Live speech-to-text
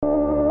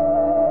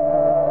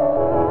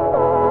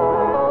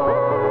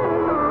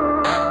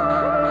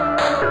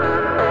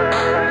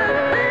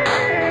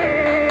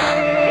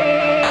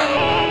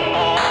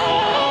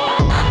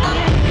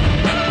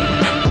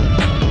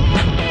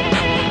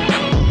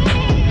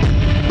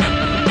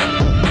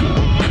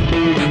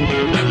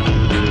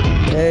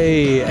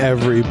Hey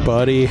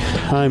everybody,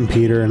 I'm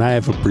Peter and I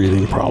have a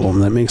breathing problem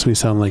that makes me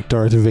sound like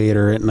Darth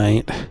Vader at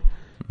night.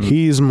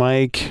 He's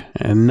Mike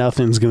and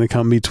nothing's gonna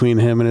come between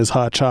him and his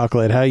hot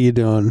chocolate. How you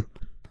doing?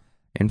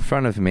 In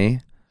front of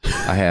me,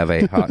 I have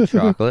a hot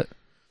chocolate,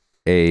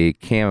 a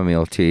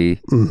chamomile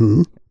tea,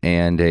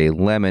 and a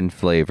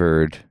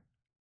lemon-flavored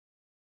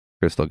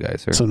Crystal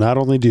Geyser. So not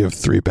only do you have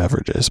 3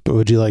 beverages, but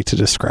would you like to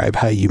describe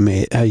how you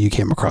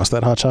came across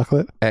that hot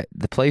chocolate? At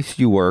the place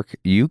you work,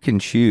 you can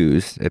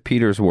choose. At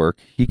Peter's work,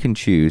 he can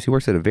choose. He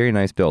works at a very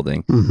nice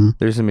building.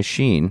 There's a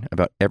machine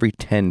about every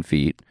 10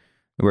 feet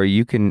where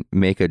you can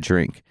make a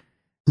drink,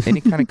 any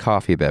kind of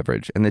coffee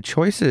beverage. And the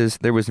choices,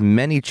 there was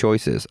many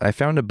choices. I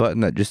found a button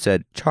that just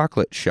said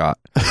chocolate shot.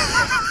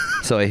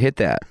 So I hit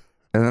that.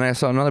 And then I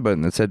saw another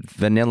button that said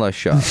vanilla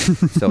shot.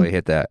 So I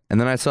hit that.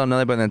 And then I saw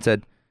another button that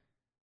said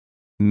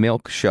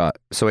milk shot.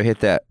 So I hit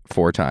that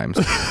 4 times.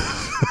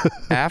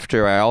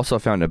 After, I also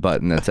found a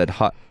button that said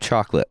hot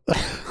chocolate.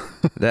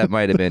 That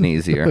might have been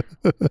easier.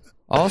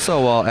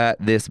 Also, while at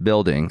this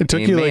building, It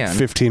took you like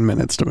 15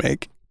 minutes to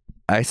make.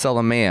 I saw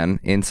a man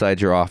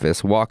inside your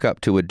office walk up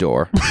to a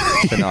door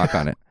to knock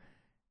on it.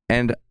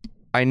 And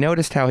I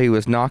noticed how he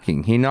was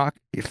knocking.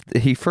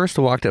 He first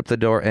walked up the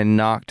door and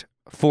knocked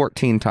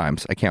 14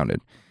 times. I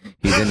counted.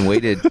 He then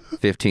waited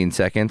 15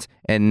 seconds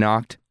and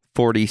knocked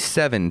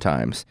 47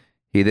 times.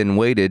 He then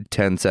waited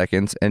 10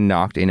 seconds and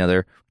knocked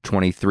another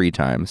 23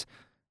 times.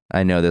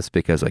 I know this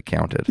because I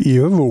counted.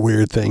 You have a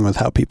weird thing with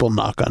how people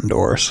knock on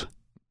doors.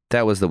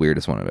 That was the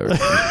weirdest one I've ever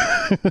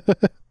seen.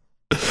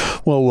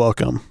 Well,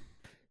 welcome.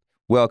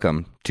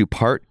 Welcome to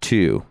part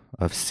 2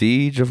 of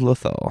Siege of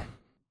Lothal.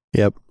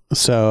 Yep.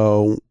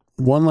 So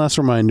one last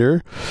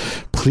reminder,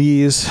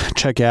 please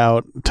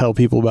tell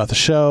people about the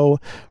show.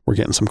 We're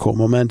getting some cool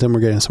momentum. We're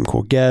getting some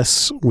cool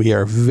guests. We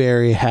are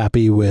very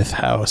happy with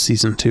how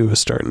season 2 is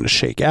starting to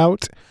shake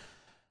out.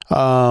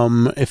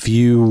 If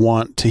you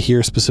want to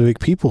hear specific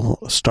people,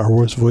 Star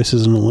Wars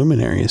voices and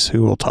luminaries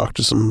who will talk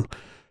to some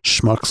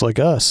schmucks like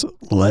us,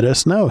 let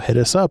us know. Hit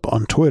us up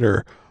on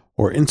Twitter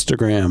or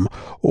Instagram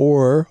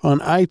or on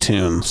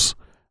iTunes.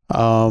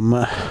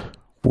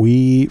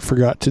 We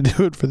forgot to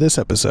do it for this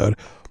episode,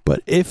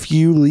 but if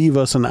you leave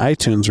us an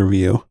iTunes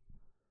review,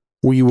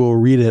 we will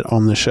read it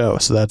on the show.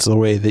 So that's the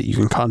way that you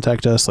can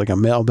contact us, like a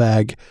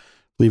mailbag.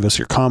 Leave us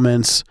your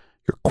comments,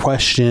 your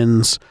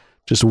questions,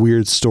 just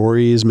weird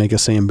stories, make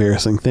us say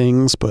embarrassing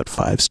things, but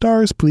 5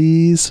 stars,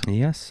 please.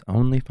 Yes,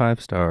 only 5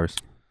 stars.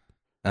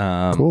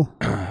 Cool.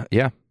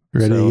 Yeah.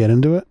 Ready to get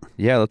into it?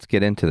 Yeah, let's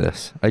get into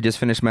this. I just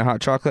finished my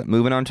hot chocolate,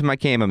 moving on to my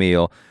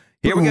chamomile.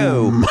 Here we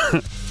go.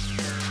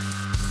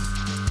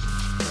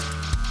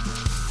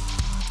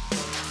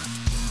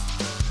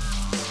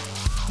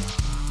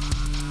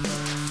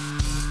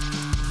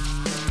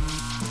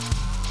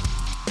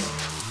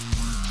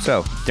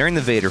 So, during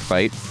the Vader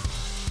fight,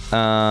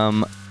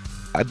 I'm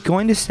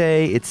going to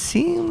say it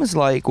seems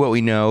like what we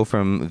know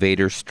from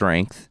Vader's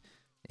strength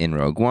in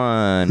Rogue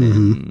One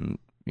and,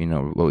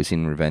 what we've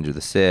seen in Revenge of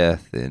the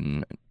Sith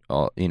and,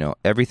 all,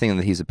 everything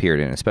that he's appeared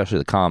in, especially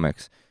the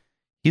comics.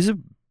 He's a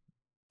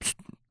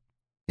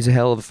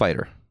hell of a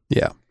fighter.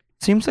 Yeah.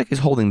 Seems like he's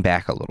holding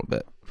back a little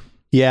bit.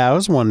 Yeah, I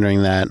was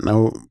wondering that.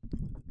 No,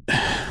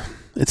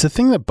 it's a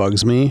thing that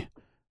bugs me.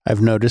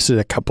 I've noticed it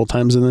a couple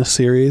times in this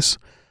series.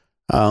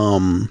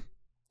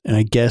 And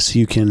I guess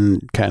you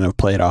can kind of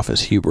play it off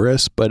as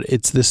hubris, but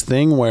it's this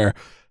thing where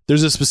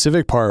there's a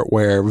specific part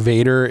where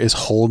Vader is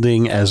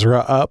holding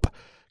Ezra up,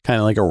 kind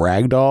of like a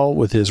rag doll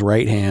with his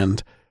right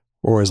hand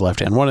or his left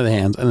hand, one of the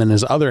hands, and then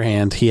his other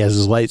hand, he has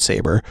his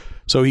lightsaber.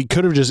 So he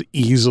could have just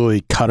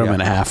easily cut him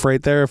in half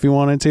right there if he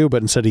wanted to,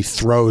 but instead he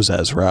throws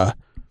Ezra.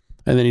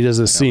 And then he does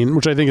this scene,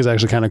 which I think is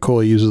actually kind of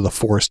cool. He uses the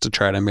Force to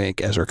try to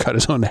make Ezra cut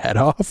his own head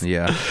off.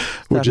 Yeah.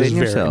 Which is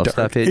very dark.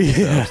 Stop hitting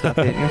yourself. Stop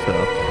hitting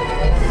yourself.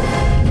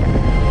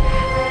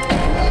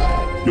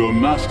 Your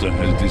master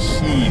has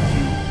deceived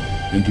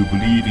you into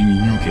believing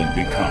you can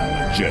become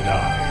a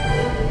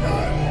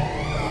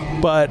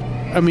Jedi. But,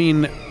 I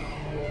mean,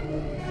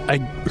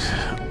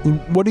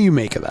 what do you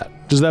make of that?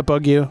 Does that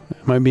bug you?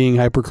 Am I being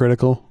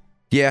hypercritical?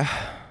 Yeah,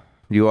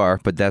 you are,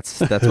 but that's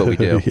what we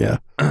do. Yeah.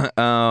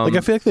 I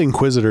feel like the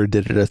Inquisitor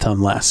did it a ton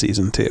last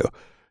season, too.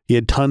 He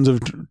had tons of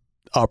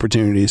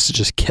opportunities to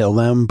just kill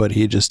them, but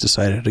he just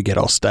decided to get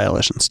all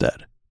stylish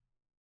instead.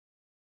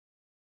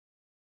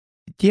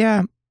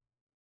 Yeah.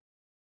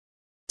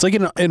 It's like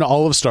in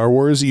all of Star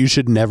Wars, you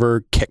should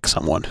never kick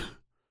someone.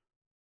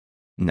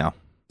 No.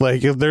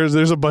 Like if there's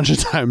a bunch of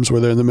times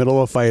where they're in the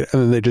middle of a fight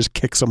and then they just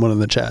kick someone in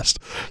the chest.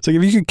 It's like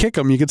if you could kick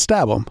them, you could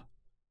stab them.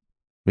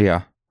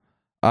 Yeah.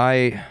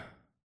 I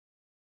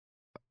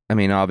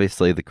mean,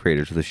 obviously the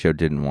creators of the show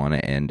didn't want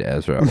to end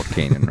Ezra or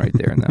Kanan right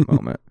there in that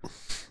moment.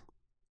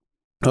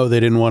 Oh, they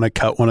didn't want to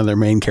cut one of their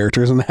main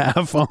characters in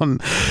half in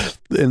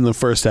the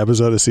first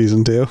episode of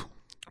season 2?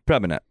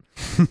 Probably not.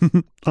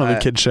 On the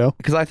kids show?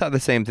 Because I thought the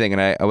same thing,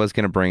 and I was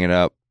going to bring it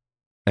up.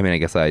 I mean, I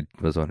guess I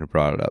was the one who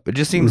brought it up. It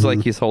just seems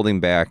like he's holding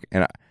back,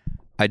 and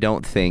I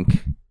don't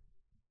think...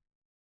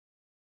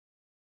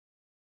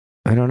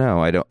 I don't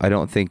know. I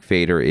don't think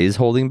Vader is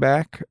holding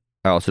back.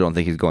 I also don't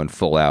think he's going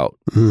full out.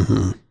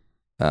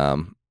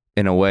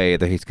 In a way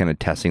that he's kind of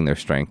testing their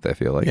strength, I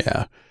feel like.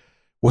 Yeah.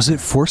 Was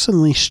it Force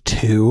Unleashed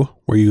 2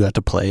 where you got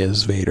to play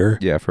as Vader?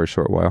 Yeah, for a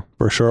short while.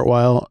 For a short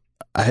while.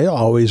 I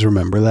always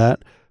remember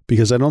that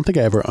because I don't think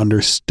I ever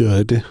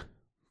understood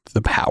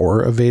the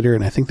power of Vader,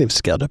 and I think they've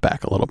scaled it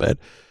back a little bit.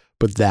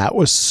 But that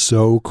was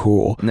so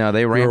cool. No,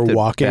 they ramped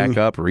it back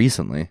up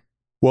recently.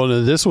 Well,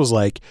 no, this was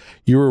like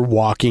you were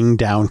walking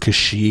down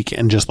Kashyyyk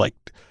and just like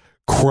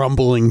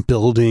crumbling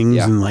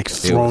buildings and like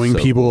throwing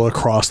people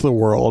across the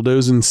world. It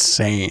was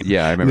insane.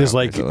 Yeah, I remember. Just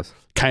like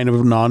kind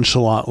of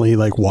nonchalantly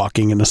like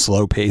walking in a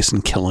slow pace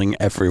and killing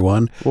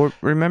everyone. Well,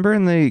 remember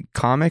in the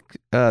comic,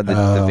 the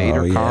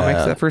Vader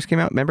comics that first came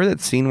out? Remember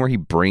that scene where he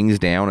brings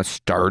down a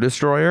Star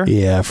Destroyer?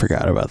 Yeah, I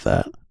forgot about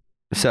that.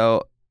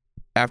 So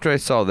after I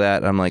saw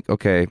that, I'm like,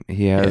 okay,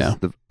 he has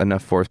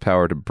enough force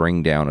power to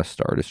bring down a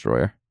Star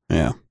Destroyer.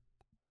 Yeah.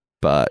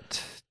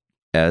 But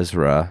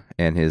Ezra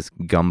and his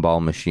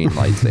gumball machine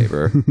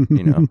lightsaber,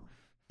 you know.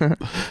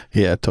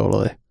 Yeah,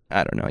 totally.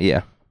 I don't know.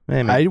 Yeah.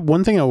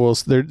 One thing I will,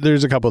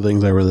 there's a couple of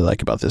things I really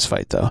like about this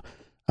fight though.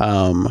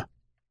 I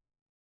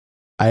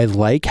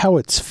like how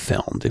it's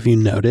filmed. If you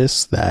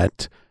notice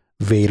that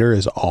Vader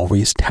is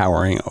always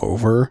towering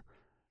over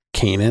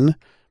Kanan,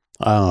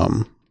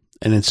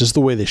 and it's just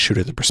the way they shoot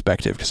it, the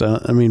perspective. Because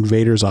I mean,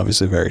 Vader's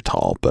obviously very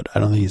tall, but I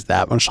don't think he's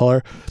that much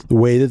taller. The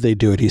way that they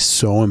do it, he's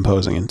so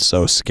imposing and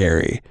so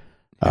scary.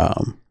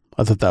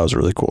 I thought that was a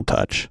really cool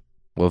touch.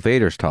 Well,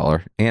 Vader's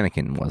taller.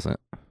 Anakin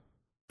wasn't.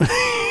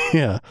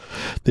 Yeah,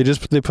 they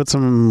put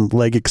some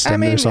leg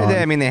extenders on.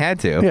 I mean, they had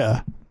to.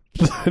 Yeah,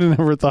 I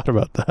never thought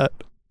about that.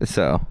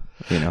 So,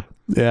 you know.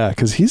 Yeah,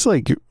 because he's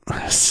like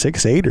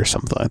 6'8" or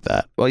something like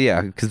that. Well,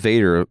 yeah, because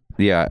Vader.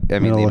 Yeah, I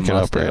mean,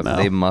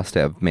 they must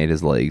have made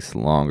his legs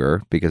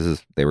longer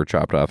because they were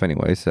chopped off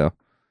anyway. So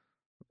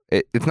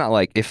it's not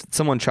like if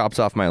someone chops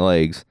off my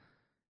legs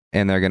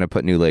and they're gonna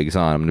put new legs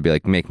on, I'm gonna be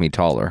like, make me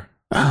taller.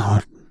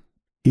 Oh,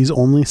 he's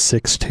only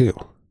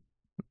 6'2".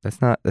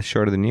 That's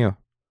shorter than you.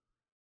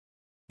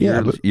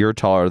 Yeah, you're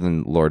taller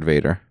than Lord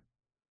Vader.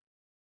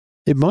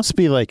 It must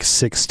be like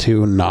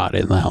 6'2", not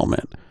in the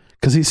helmet,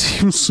 because he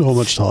seems so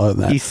much taller than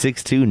that. He's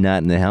 6'2",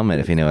 not in the helmet,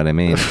 if you know what I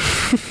mean.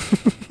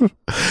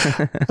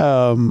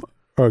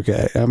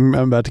 Okay, I'm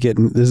about to get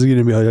in. This is going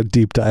to be like a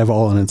deep dive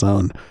all on its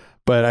own.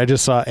 But I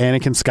just saw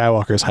Anakin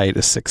Skywalker's height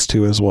is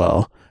 6'2" as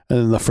well. And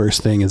then the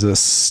first thing is a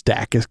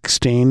Stack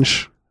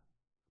Exchange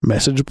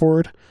message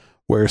board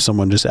where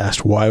someone just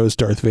asked, why was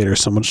Darth Vader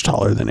so much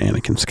taller than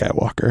Anakin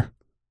Skywalker?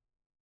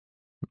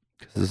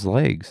 Because his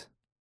legs.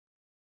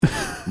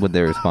 Would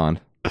they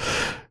respond?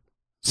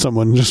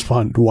 Someone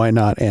responded, why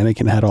not?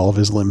 Anakin had all of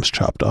his limbs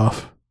chopped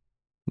off.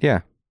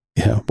 Yeah.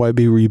 Yeah. Why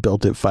be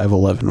rebuilt at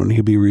 5'11" when he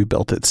could be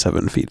rebuilt at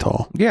 7 feet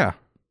tall? Yeah.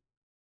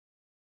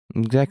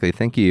 Exactly.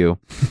 Thank you.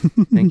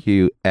 Thank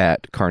you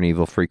at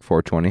Carnival Freak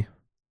 420.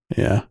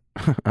 Yeah.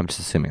 I'm just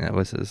assuming that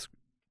was his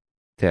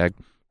tag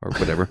or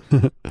whatever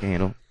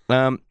handle.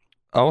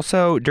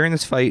 Also, during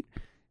this fight,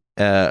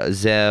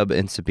 Zeb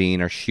and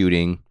Sabine are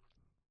shooting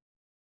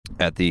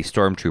at the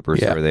stormtroopers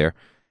that are there.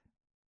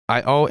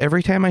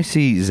 Every time I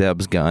see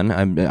Zeb's gun,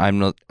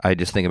 I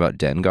just think about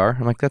Dengar.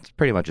 I'm like, that's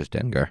pretty much just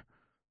Dengar.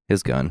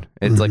 His gun.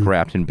 It's like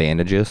wrapped in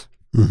bandages.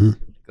 Mm-hmm.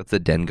 That's the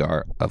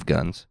Dengar of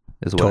guns.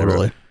 Is what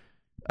totally.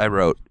 I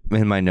wrote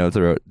in my notes.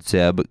 I wrote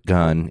Zeb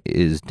gun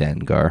is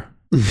Dengar.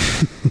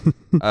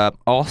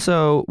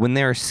 Also, when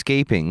they're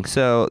escaping,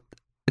 so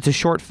it's a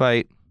short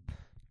fight.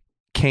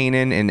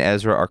 Kanan and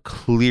Ezra are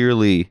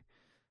clearly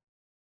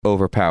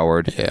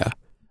overpowered. Yeah.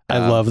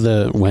 I love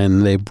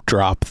when they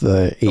drop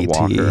the AT.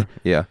 Walker.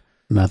 Yeah.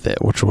 Not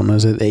that. Which one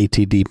was it? The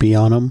ATDP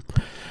on him.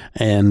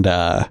 And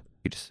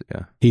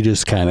he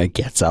just kind of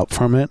gets up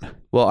from it.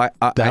 Well,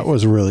 that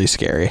was really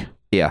scary.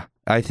 Yeah.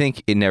 I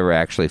think it never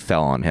actually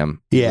fell on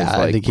him. Yeah,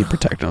 I think he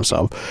protected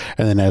himself.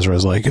 And then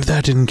Ezra's like, if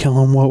that didn't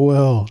kill him, what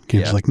will?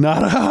 He's like,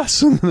 not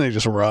us. And they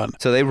just run.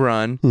 So they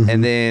run. Mm-hmm.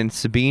 And then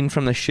Sabine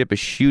from the ship is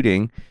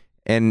shooting.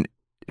 And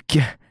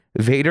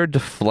Vader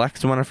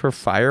deflects one of her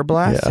fire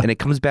blasts. And it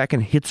comes back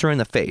and hits her in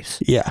the face.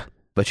 Yeah.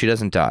 But she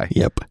doesn't die.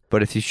 Yep.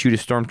 But if you shoot a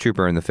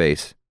stormtrooper in the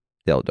face,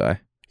 they'll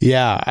die.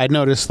 Yeah, I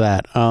noticed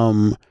that.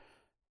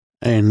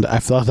 And I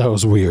thought that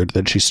was weird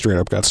that she straight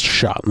up got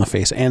shot in the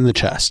face and the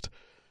chest.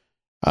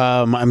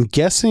 I'm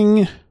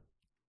guessing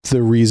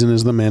the reason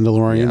is the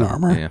Mandalorian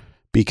armor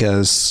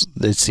because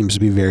it seems to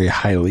be very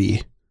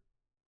highly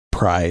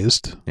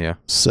prized. Yeah.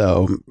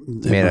 So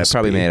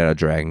probably made out of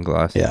dragon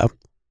glass. Yeah.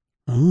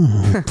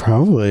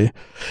 Probably.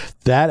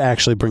 That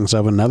actually brings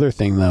up another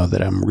thing though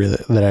that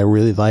I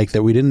really like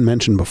that we didn't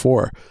mention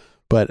before.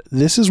 But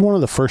this is one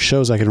of the first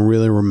shows I can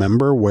really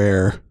remember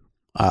where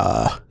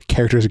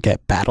characters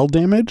get battle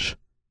damage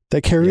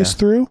that carries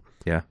through.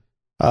 Yeah.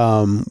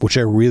 Which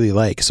I really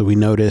like. So we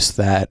notice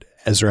that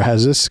Ezra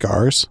has his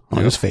scars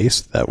on his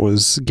face that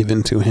was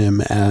given to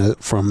him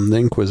from the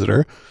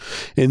Inquisitor.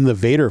 In the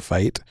Vader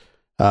fight,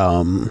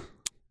 Kanan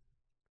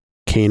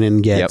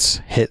gets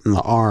hit in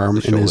the arm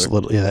in his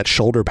little that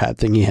shoulder pad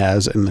thing he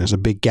has, and there's a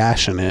big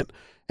gash in it,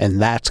 and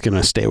that's going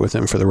to stay with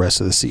him for the rest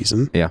of the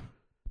season. Yeah.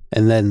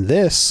 And then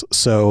this,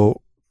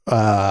 so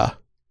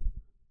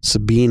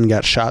Sabine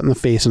got shot in the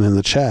face and in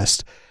the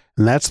chest,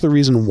 and that's the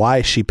reason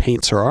why she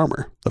paints her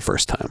armor the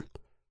first time.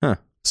 Huh.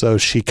 So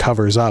she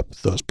covers up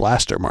those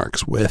blaster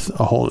marks with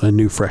a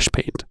new fresh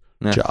paint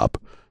job.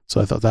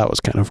 So I thought that was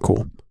kind of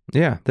cool.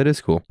 Yeah, that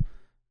is cool.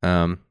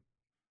 All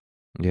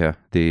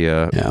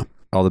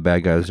the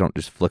bad guys don't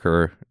just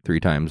flicker 3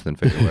 times then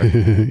fade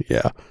away.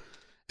 Yeah.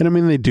 And I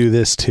mean, they do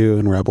this too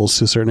in Rebels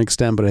to a certain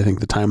extent, but I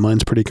think the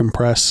timeline's pretty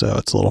compressed, so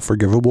it's a little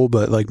forgivable.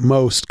 But like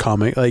most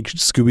comic, like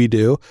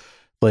Scooby-Doo,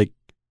 like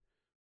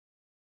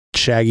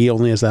Shaggy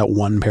only has that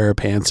one pair of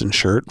pants and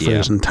shirt for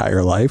his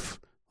entire life.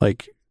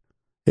 Like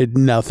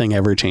nothing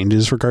ever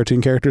changes for cartoon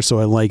characters. So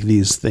I like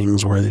these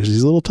things where there's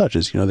these little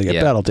touches, they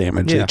get battle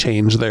damage. They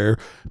change their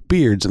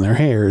beards and their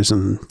hairs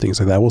and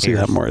things like that. We'll see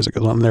that more as it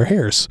goes on. Their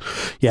hairs.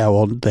 Yeah.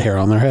 Well, the hair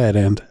on their head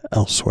and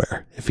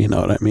elsewhere, if you know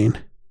what I mean.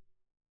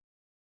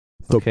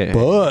 The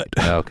butt.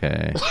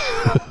 Okay.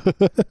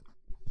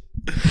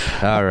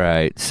 All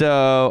right.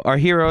 So our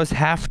heroes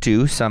have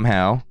to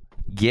somehow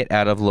get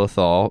out of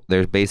Lothal.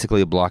 There's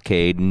basically a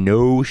blockade.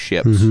 No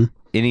ships. Mm-hmm.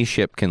 Any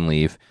ship can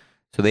leave.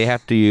 So they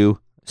have to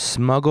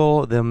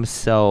smuggle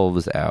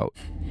themselves out.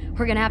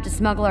 We're going to have to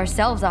smuggle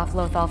ourselves off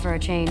Lothal for a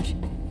change.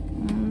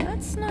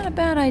 That's not a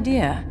bad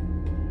idea.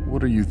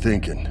 What are you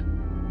thinking?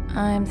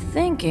 I'm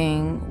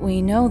thinking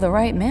we know the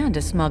right man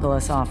to smuggle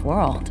us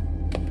off-world.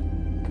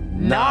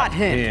 Not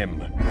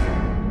him.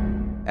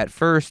 At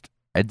first,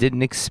 I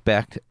didn't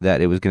expect that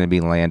it was going to be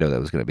Lando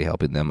that was going to be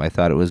helping them. I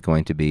thought it was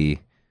going to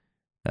be,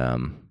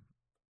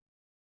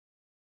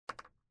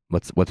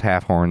 what's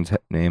Half-Horn's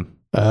name?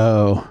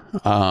 Oh,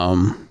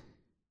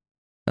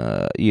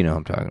 you know what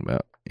I'm talking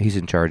about. He's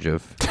in charge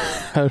of.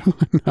 I do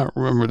not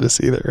remember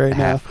this either right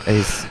now.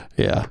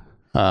 Yeah.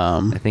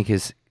 I think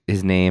his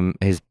name,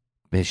 his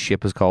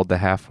ship is called the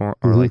Half-Horn,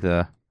 or like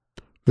the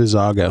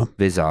Vizago.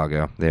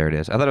 Vizago. There it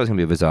is. I thought it was going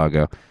to be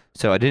Vizago.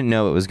 So I didn't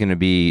know it was going to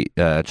be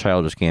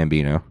Childish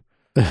Gambino.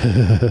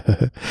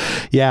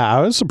 Yeah,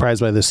 I was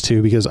surprised by this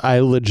too, because I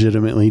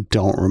legitimately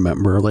don't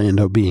remember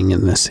Lando being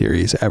in this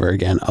series ever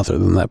again, other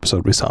than the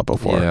episode we saw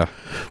before,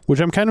 which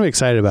I'm kind of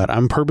excited about.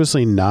 I'm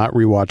purposely not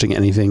rewatching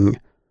anything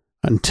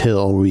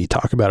until we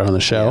talk about it on the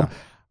show. Yeah.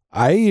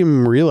 I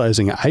am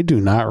realizing I do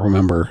not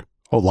remember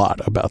a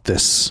lot about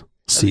this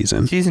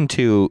season. Season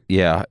 2,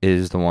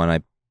 is the one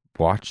I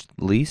rewatched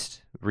the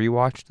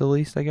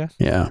least, I guess.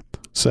 Yeah.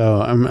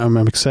 So I'm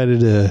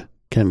excited to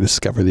kind of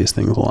discover these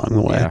things along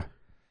the way. Yeah.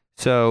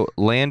 So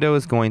Lando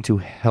is going to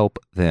help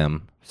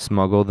them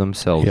smuggle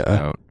themselves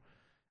out.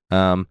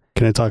 Can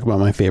I talk about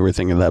my favorite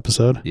thing of the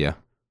episode? Yeah.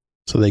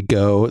 So they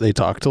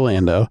talk to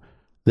Lando.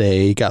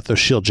 They got those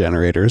shield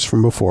generators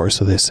from before,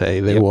 so they say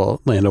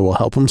Lando will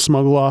help them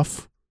smuggle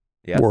off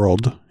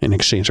world in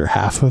exchange for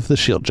half of the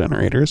shield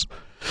generators.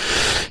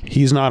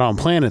 He's not on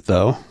planet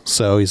though,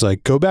 so he's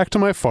like, go back to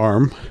my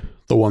farm,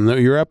 the one that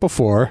you were at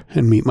before,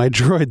 and meet my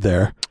droid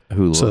there.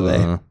 So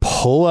they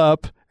pull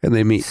up and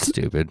they meet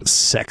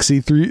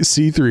sexy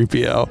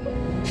C-3PO.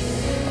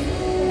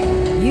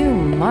 You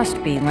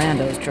must be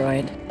Lando's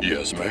droid.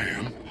 Yes,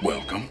 ma'am.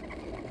 Welcome.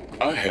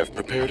 I have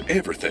prepared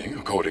everything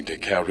according to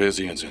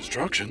Calrissian's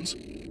instructions.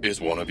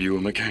 Is one of you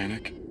a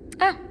mechanic?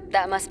 Oh,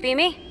 that must be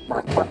me.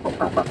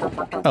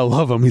 I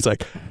love him. He's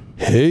like,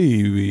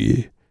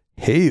 hey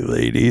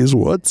ladies,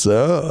 what's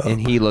up?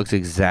 And he looks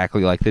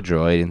exactly like the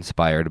droid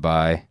inspired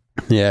by...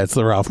 Yeah, it's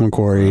the Ralph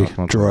McQuarrie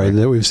droid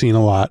that we've seen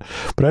a lot.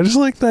 But I just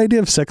like the idea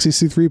of sexy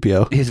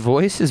C-3PO. His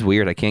voice is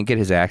weird. I can't get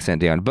his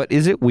accent down. But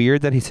is it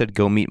weird that he said,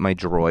 go meet my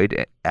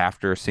droid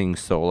after seeing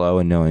Solo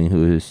and knowing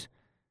who's...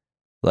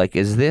 Like,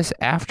 is this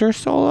after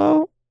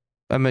Solo?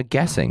 I'm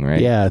guessing, right?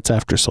 Yeah, it's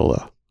after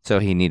Solo. So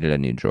he needed a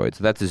new droid.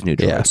 So that's his new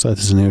droid. Yeah, so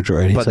that's his new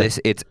droid. But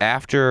it's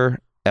after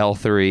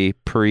L3,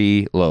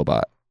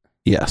 pre-Lobot.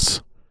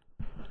 Yes.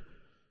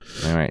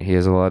 All right, he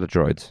has a lot of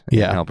droids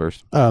and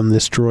helpers.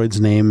 This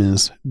droid's name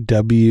is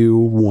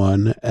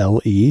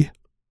W1LE,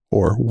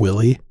 or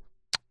Willie.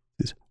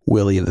 He's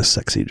Willie the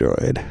Sexy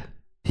Droid.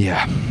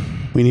 Yeah.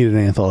 We need an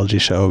anthology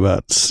show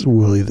about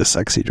Willie the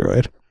Sexy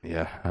Droid.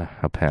 Yeah,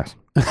 I'll pass.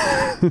 Do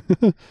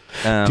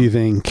you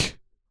think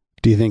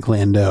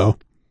Lando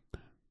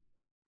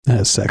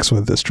has sex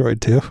with this droid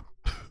too?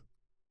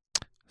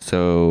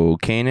 So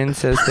Kanan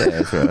says to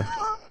Ezra,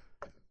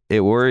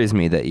 it worries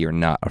me that you're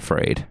not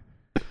afraid.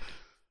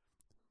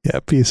 Yeah,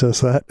 P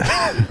says that.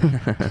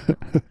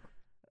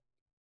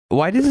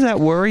 Why does that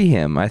worry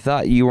him? I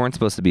thought you weren't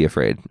supposed to be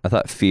afraid. I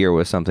thought fear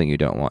was something you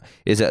don't want.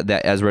 Is it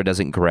that Ezra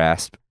doesn't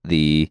grasp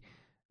the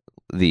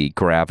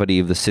gravity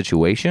of the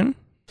situation?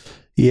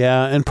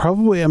 Yeah, and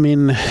probably, I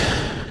mean,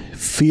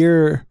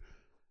 fear,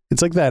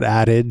 it's like that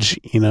adage,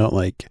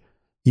 like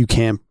you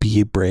can't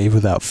be brave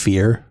without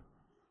fear.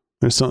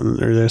 There's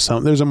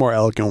a more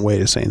elegant way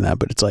to saying that,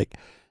 but it's like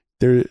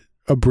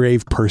a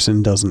brave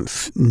person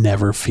doesn't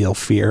never feel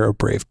fear. A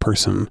brave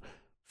person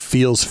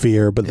feels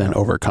fear, but then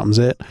overcomes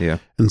it. Yeah.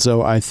 And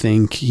so I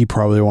think he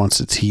probably wants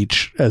to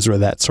teach Ezra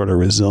that sort of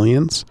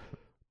resilience.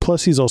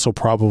 Plus, he's also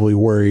probably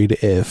worried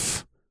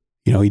if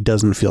he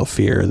doesn't feel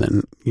fear,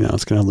 then,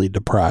 it's going to lead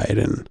to pride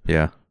and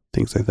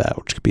things like that,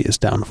 which could be his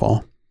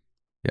downfall.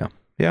 Yeah.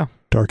 Yeah.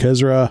 Dork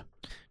Ezra.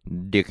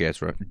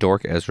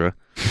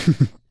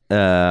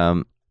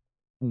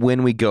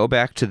 When we go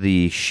back to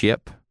the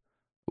ship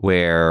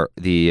where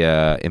the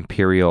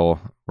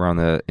we're on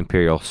the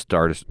Imperial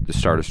Star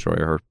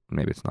Destroyer, or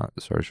maybe it's not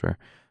the Star Destroyer.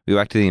 We go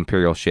back to the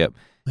Imperial ship,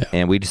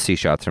 and we just see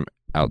shots from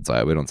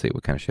outside. We don't see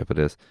what kind of ship it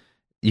is.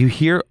 You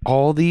hear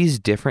all these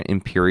different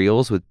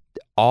Imperials with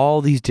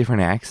all these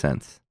different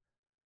accents.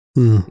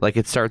 Like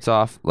it starts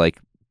off like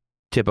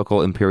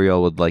typical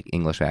Imperial with like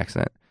English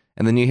accent,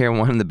 and then you hear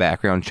one in the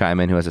background chime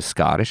in who has a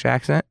Scottish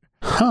accent.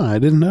 I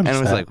didn't notice. And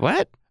I was that. like,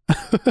 what?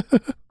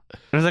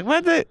 I was like,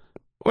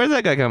 where's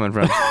that guy coming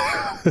from?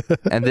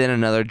 And then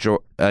another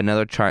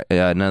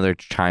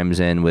chimes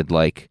in with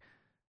like,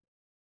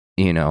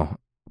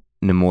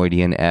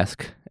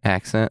 Nemoidian-esque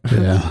accent.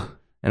 Yeah.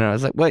 And I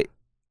was like, wait.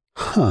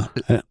 I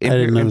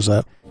didn't notice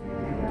that.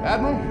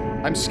 Admiral,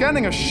 I'm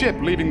scanning a ship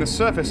leaving the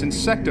surface in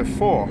Sector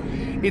 4.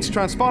 Its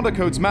transponder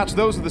codes match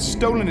those of the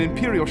stolen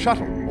Imperial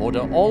shuttle.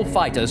 Order all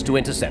fighters to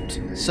intercept.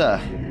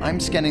 Sir, I'm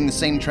scanning the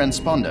same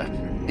transponder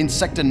in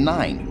Sector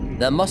 9.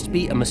 There must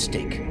be a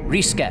mistake.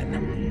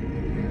 Rescan.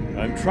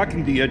 I'm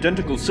tracking the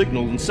identical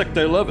signal in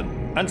Sector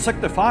 11 and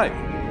Sector 5.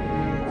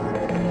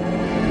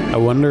 I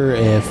wonder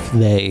if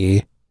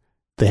they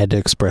had to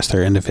express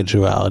their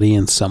individuality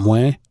in some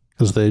way,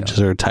 because they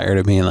just are tired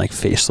of being like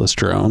faceless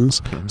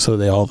drones. So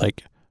they all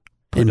like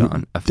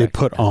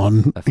put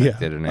on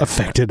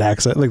affected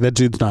accent. Like that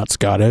dude's not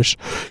Scottish.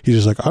 He's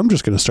just like, I'm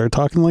just going to start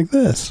talking like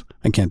this.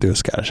 I can't do a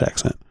Scottish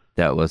accent.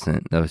 That was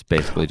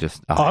basically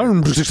just.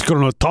 I'm just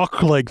going to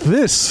talk like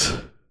this.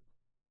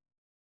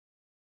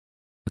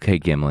 Okay,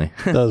 Gimli.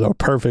 That was a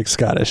perfect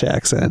Scottish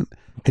accent.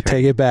 I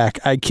take it back.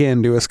 I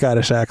can do a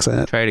Scottish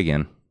accent. Try it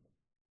again.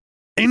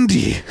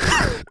 Indiana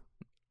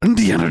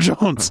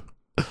Jones.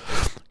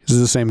 This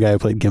is the same guy who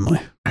played Gimli.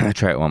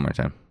 Try it one more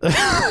time.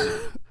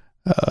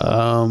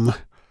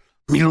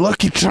 Me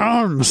Lucky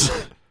Charms.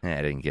 Yeah,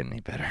 I didn't get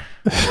any better.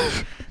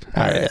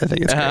 All right, I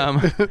think it's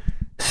great.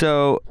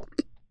 So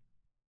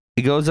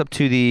it goes up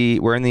to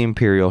we're in the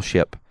Imperial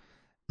ship,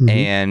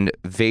 and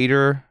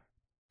Vader.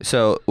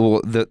 So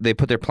they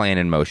put their plan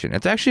in motion.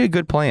 It's actually a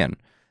good plan.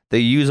 They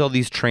use all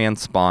these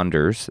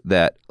transponders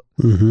that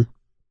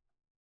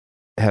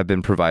have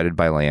been provided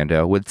by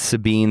Lando with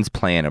Sabine's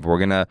plan of we're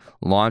going to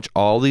launch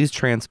all these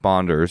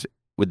transponders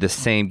with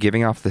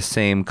giving off the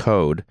same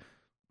code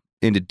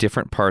into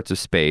different parts of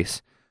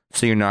space.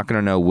 So you're not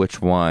going to know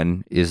which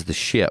one is the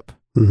ship.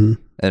 And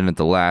at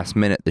the last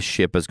minute, the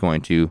ship is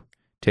going to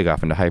take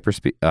off into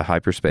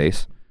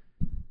hyperspace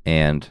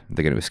and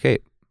they're going to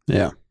escape.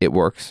 Yeah. It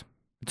works.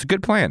 It's a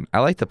good plan. I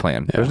like the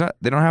plan. Yeah.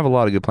 They don't have a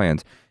lot of good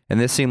plans. And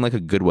this seemed like a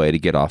good way to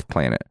get off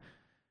planet.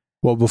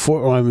 Well,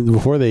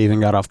 before they even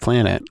got off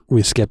planet,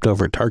 we skipped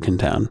over Tarkin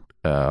Town.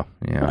 Oh,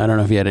 yeah. I don't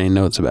know if you had any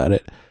notes about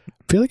it. I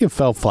feel like it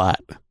fell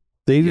flat.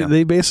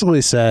 They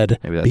basically said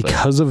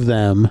because of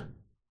them,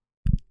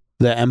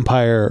 the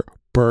Empire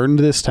burned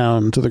this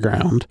town to the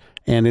ground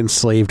and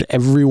enslaved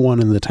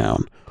everyone in the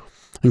town.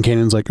 And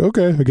Kanan's like,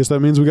 okay, I guess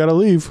that means we got to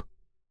leave.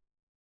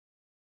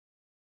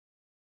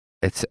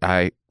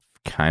 I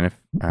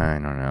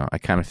don't know. I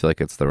kind of feel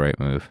like it's the right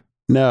move.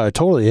 No, it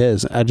totally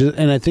is. I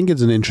think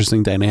it's an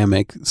interesting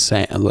dynamic,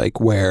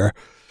 where,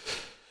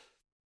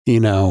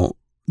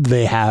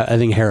 they have. I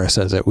think Hera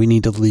says it. We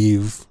need to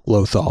leave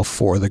Lothal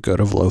for the good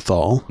of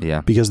Lothal.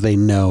 Yeah, because they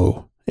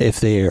know if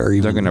they're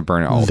going to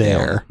burn it all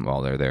there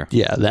while they're there.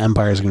 Yeah, the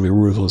Empire is going to be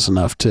ruthless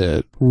enough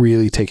to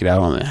really take it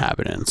out on the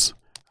inhabitants.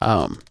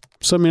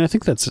 So I mean, I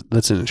think that's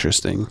an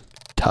interesting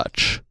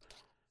touch.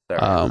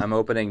 Sorry, I'm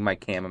opening my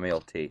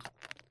chamomile tea.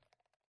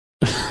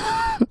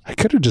 I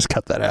could have just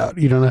cut that out.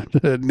 You don't have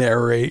to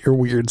narrate your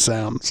weird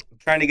sounds. I'm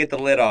trying to get the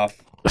lid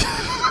off.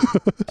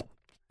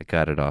 I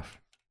got it off.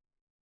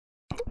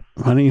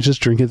 Why don't you just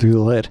drink it through the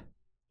lid?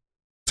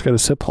 It's got a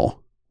sip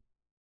hole.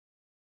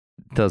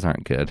 Those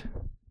aren't good.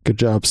 Good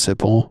job,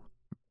 sip hole.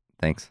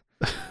 Thanks.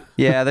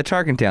 Yeah, the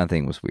Tarkin Town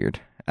thing was weird.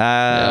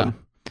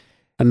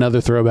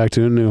 Another throwback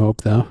to A New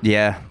Hope, though.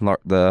 Yeah,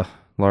 the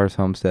Lars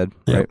Homestead.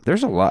 Yep. Right.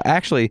 There's a lot.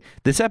 Actually,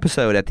 this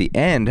episode at the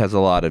end has a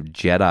lot of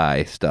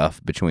Jedi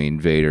stuff between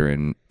Vader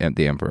and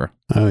the Emperor.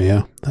 Oh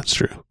yeah, that's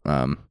true.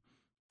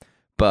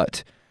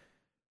 But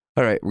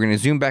all right, we're gonna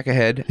zoom back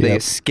ahead. They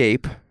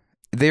escape.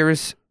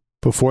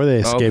 Before they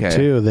escape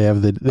too. They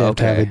have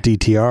to have a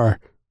DTR.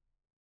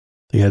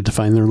 They had to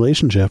find the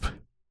relationship.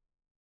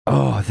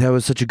 Oh, that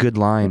was such a good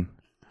line.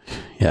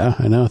 Yeah,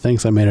 I know.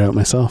 Thanks. I made it out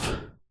myself.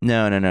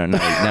 No,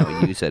 not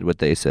what you said, what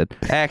they said.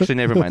 Actually,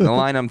 never mind. The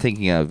line I'm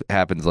thinking of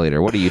happens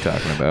later. What are you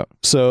talking about?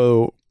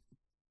 So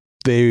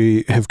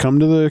they have come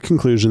to the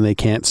conclusion they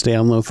can't stay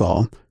on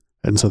Lothal.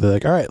 And so they're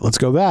like, all right, let's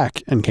go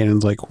back. And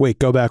Kanan's like, wait,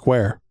 go back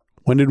where?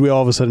 When did we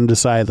all of a sudden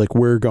decide, like,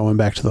 we're going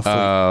back to the fleet?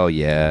 Oh,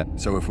 yeah.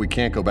 So if we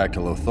can't go back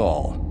to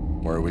Lothal,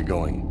 where are we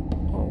going?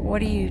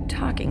 What are you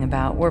talking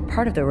about? We're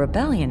part of the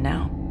rebellion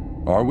now.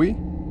 Are we?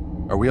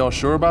 Are we all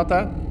sure about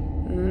that?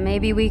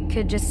 Maybe we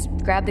could just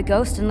grab the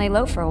ghost and lay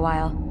low for a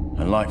while.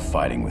 I like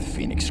fighting with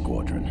Phoenix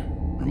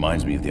Squadron.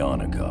 Reminds me of the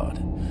Honor Guard.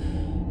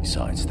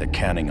 Besides, they're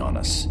counting on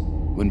us.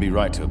 Wouldn't be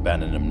right to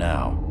abandon them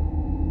now.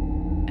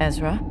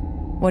 Ezra,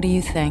 what do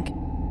you think?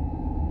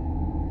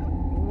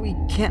 We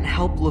can't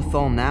help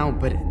Lothal now,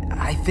 but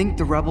I think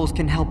the rebels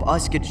can help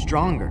us get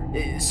stronger,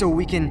 so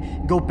we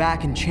can go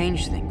back and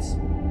change things.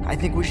 I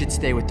think we should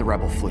stay with the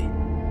rebel fleet.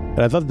 And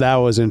I thought that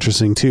was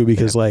interesting too,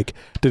 because like,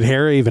 did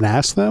Hera even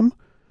ask them?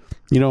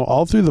 You know,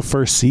 all through the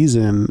first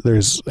season,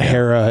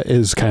 Hera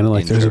is kind of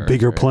like, there's a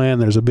bigger plan.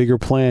 There's a bigger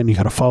plan. You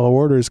got to follow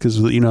orders because,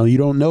 you know, you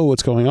don't know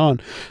what's going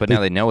on. But now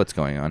they know what's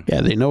going on.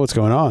 Yeah, they know what's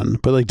going on.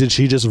 But like, did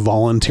she just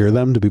volunteer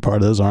them to be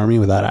part of this army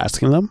without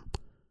asking them?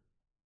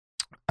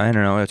 I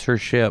don't know. It's her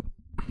ship.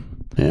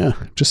 Yeah,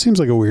 just seems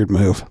like a weird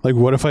move. Like,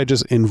 what if I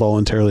just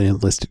involuntarily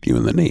enlisted you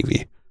in the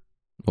Navy?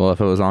 Well,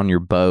 if it was on your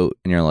boat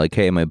and you're like,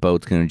 hey, my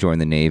boat's going to join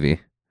the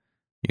Navy,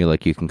 you're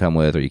like, you can come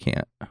with or you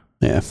can't.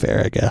 Yeah,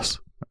 fair, I guess.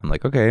 I'm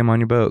like, okay, I'm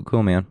on your boat.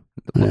 Cool, man.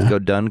 Let's go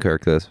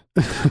Dunkirk this.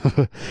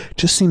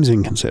 Just seems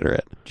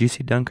inconsiderate. Did you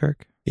see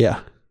Dunkirk?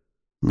 Yeah.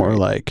 More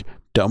like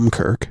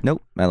Dumbkirk.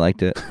 Nope, I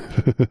liked it.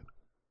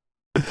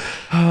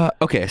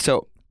 Okay,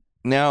 so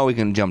now we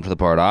can jump to the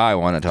part I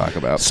want to talk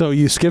about. So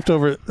you skipped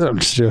over. I'm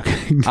just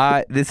joking.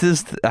 I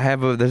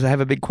have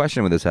a big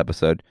question with this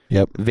episode.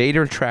 Yep.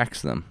 Vader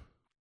tracks them.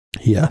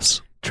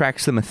 Yes.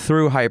 Tracks them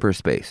through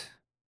hyperspace.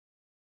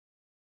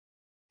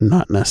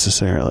 Not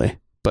necessarily,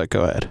 but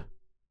go ahead.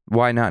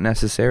 Why not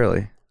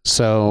necessarily?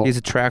 So he's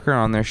a tracker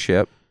on their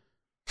ship.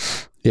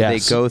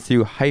 Yes. They go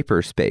through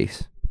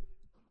hyperspace.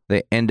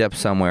 They end up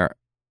somewhere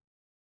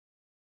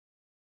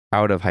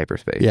out of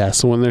hyperspace. Yeah,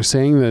 so when they're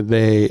saying that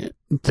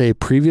they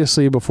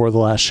previously, before The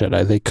Last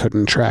Jedi, they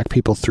couldn't track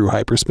people through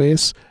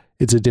hyperspace,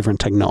 it's a different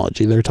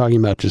technology. They're talking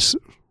about just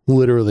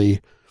literally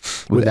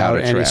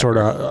without any sort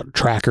of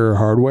tracker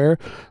hardware,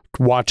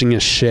 watching a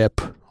ship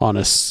on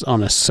a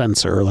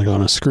sensor, like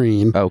on a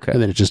screen, okay,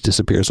 and then it just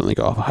disappears when they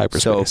go off of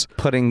hyperspace. So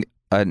putting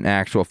an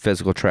actual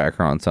physical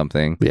tracker on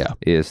something,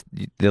 is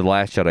the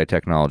Last Jedi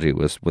technology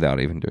was without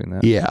even doing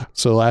that. Yeah,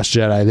 so Last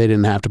Jedi, they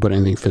didn't have to put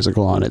anything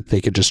physical on it. They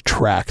could just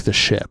track the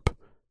ship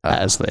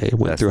as they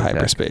went through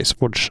hyperspace,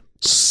 which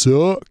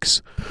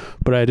sucks.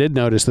 But I did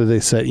notice that they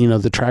said, you know,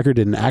 the tracker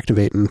didn't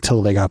activate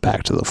until they got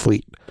back to the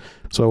fleet.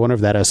 So I wonder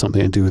if that has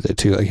something to do with it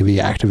too. Like if he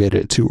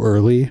activated it too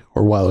early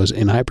or while it was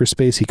in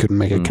hyperspace, he couldn't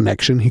make a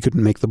connection. He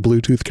couldn't make the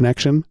Bluetooth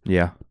connection.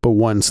 Yeah. But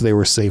once they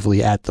were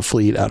safely at the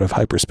fleet out of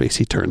hyperspace,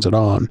 he turns it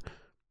on.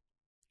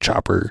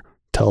 Chopper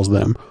tells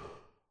them,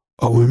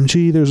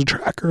 OMG, there's a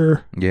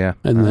tracker. Yeah.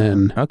 And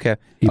then he Okay.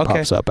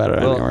 pops up out of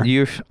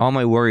anywhere. All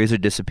my worries are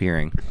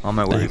disappearing. All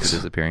my worries are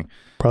disappearing.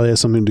 Probably has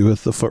something to do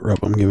with the foot rub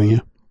I'm giving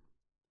you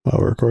while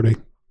we're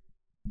recording.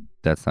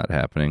 That's not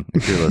happening.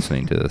 If you're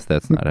listening to this,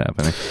 that's not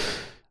happening.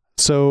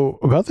 So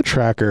about the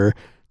tracker,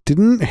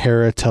 didn't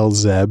Hera tell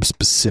Zeb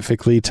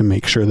specifically to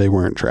make sure they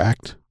weren't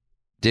tracked?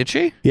 Did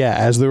she? Yeah,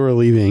 as they were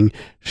leaving,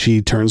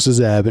 she turns to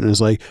Zeb and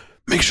is like,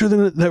 make sure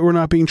that we're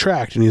not being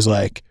tracked. And he's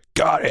like,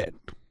 got it.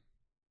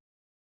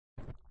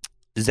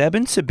 Zeb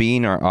and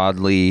Sabine are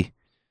oddly,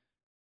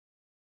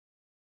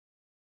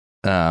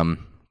 they're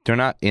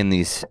not in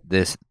these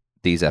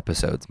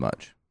episodes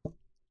much.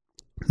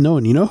 No,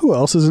 and you know who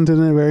else isn't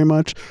in it very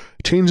much?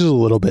 It changes a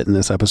little bit in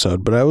this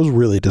episode, but I was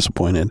really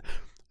disappointed.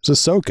 It's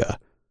Ahsoka.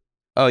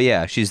 Oh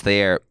yeah, she's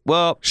there.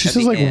 Well, she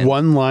says like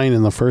one line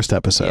in the first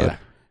episode. Yeah.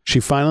 She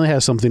finally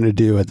has something to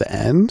do at the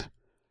end.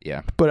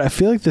 Yeah. But I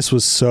feel like this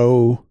was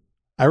so...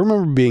 I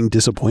remember being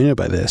disappointed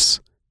by this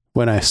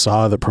when I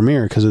saw the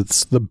premiere because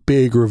it's the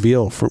big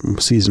reveal from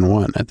season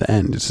 1 at the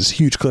end. It's this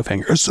huge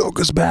cliffhanger.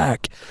 Ahsoka's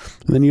back.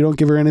 And then you don't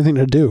give her anything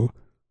to do.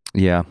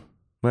 Yeah.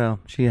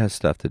 Well, she has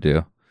stuff to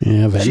do.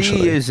 Yeah, eventually.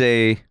 She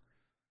is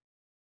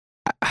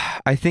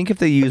I think if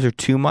they use her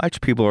too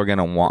much, people are going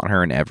to want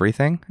her in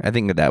everything. I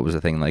think that was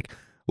the thing. Like,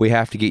 we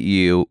have to get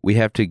you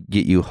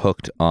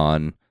hooked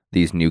on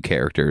these new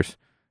characters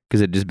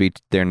because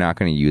they're not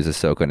going to use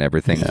Ahsoka and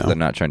everything. Yeah. So they're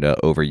not trying to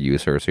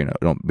overuse her. So,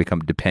 don't become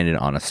dependent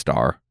on a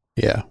star.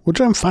 Yeah, which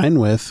I'm fine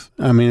with.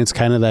 I mean, it's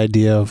kind of the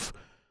idea of,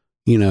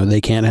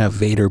 they can't have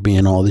Vader be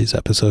in all these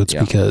episodes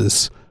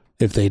because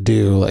if they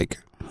do, like,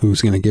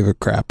 who's going to give a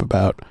crap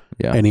about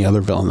any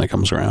other villain that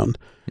comes around?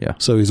 Yeah.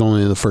 So he's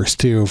only in the first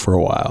 2 for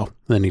a while.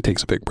 Then he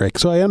takes a big break.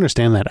 So I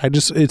understand that.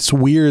 It's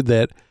weird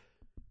that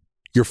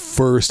your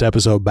first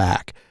episode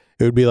back,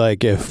 it would be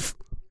like if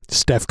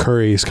Steph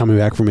Curry is coming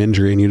back from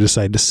injury and you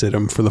decide to sit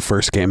him for the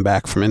first game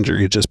back from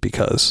injury just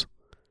because.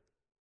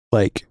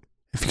 Like,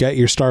 if you got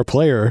your star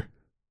player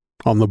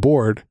on the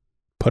board,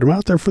 put him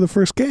out there for the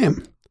first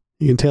game.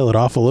 You can tail it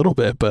off a little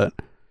bit, but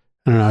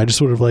I don't know. I just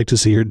would have liked to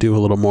see her do a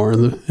little more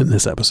in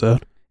this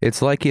episode.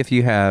 It's like if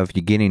you have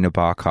Yevgeny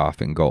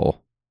Nabokov in goal.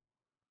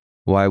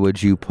 Why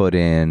would you put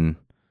in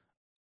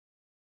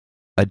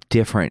a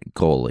different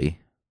goalie?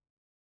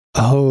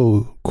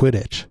 Oh,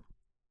 Quidditch.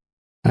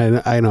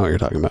 I know what you're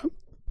talking about.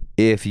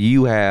 If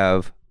you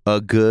have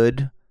a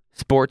good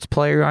sports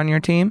player on your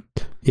team,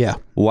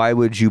 why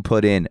would you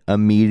put in a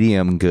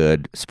medium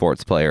good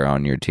sports player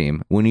on your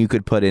team when you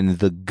could put in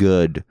the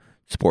good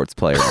sports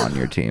player on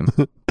your team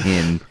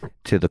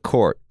into the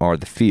court or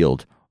the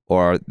field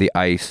or the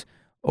ice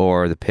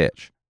or the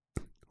pitch.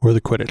 Or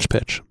the Quidditch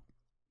pitch.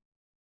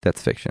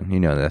 That's fiction. You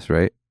know this,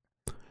 right?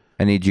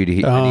 I need you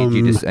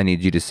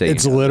to say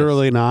it's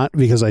literally not,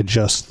 because I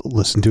just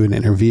listened to an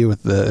interview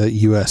with the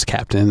U.S.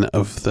 captain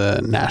of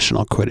the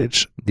national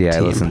Quidditch team. I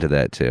listened to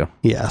that too.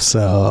 Yeah,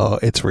 so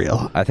it's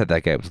real. I thought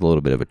that guy was a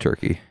little bit of a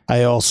turkey.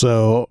 There's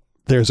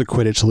a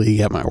Quidditch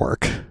league at my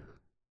work.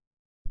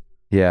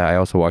 Yeah, I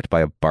also walked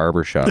by a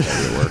barber shop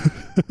at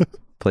work.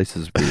 Place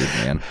is weird,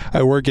 man.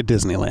 I work at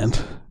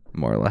Disneyland.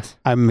 More or less.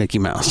 I'm Mickey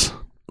Mouse.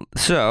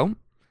 So,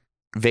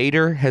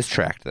 Vader has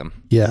tracked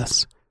them.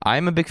 Yes.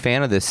 I'm a big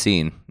fan of this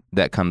scene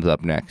that comes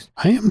up next.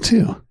 I am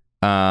too.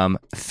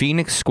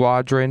 Phoenix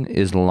Squadron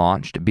is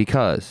launched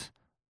because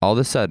all of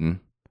a sudden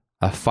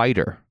a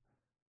fighter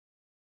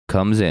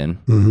comes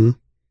in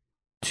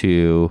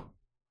to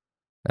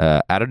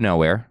out of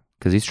nowhere,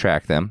 because he's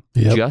tracked them.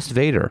 Yep. Just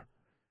Vader.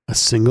 A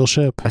single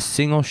ship,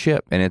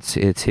 and it's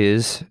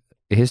his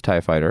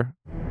TIE fighter.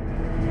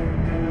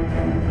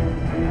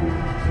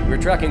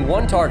 We're tracking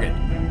one target.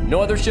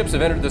 No other ships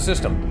have entered the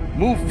system.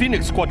 Move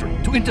Phoenix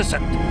Squadron to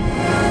intercept.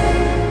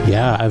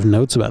 Yeah, I have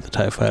notes about the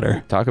TIE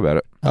fighter. Talk about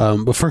it.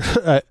 But first,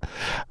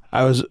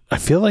 I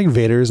feel like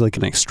Vader's like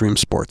an extreme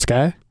sports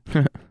guy.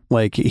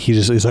 Like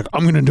he's like,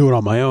 I'm gonna do it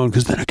on my own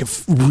because then I can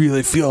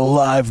really feel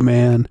alive,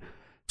 man.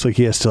 It's like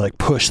he has to like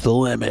push the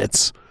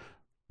limits.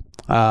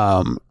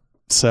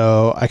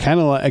 So I kind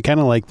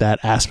of like that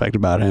aspect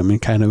about him,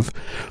 and kind of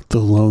the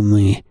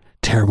lonely,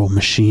 terrible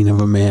machine of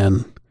a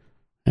man.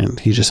 And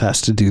he just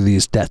has to do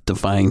these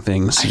death-defying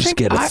things to just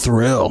get a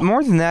thrill.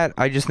 More than that,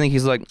 I just think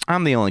he's like,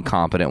 I'm the only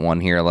competent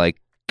one here. Like,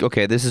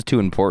 okay, this is too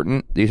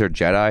important. These are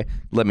Jedi.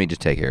 Let me just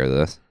take care of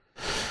this.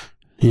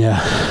 Yeah,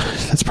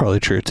 that's probably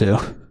true, too.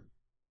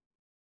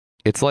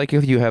 It's like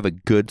if you have a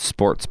good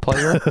sports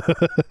player,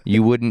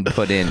 you wouldn't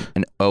put in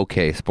an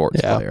okay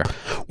sports player.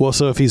 Well,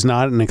 so if he's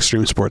not an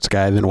extreme sports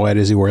guy, then why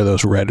does he wear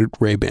those red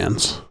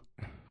Ray-Bans?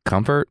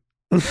 Comfort.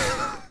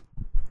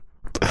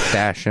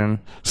 Fashion.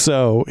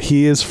 So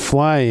he is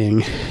flying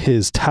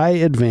his TIE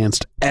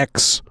Advanced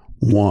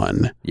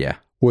X-1. Yeah.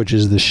 Which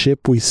is the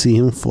ship we see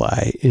him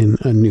fly in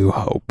A New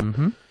Hope.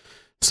 Mm-hmm.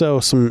 So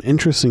some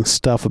interesting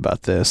stuff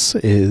about this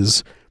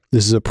is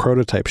a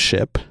prototype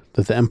ship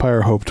that the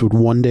Empire hoped would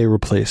one day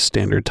replace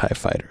standard TIE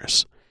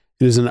fighters.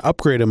 It is an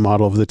upgraded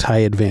model of the TIE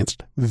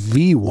Advanced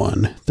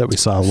V1 that we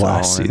saw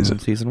last season.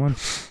 Season 1.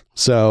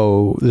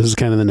 So this is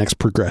kind of the next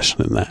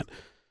progression in that.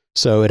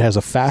 So it has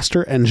a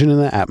faster engine in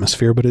the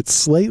atmosphere, but it's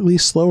slightly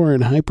slower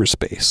in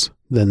hyperspace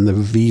than the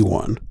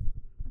V1.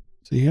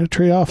 So you got to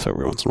trade off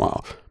every once in a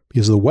while,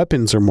 because the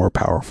weapons are more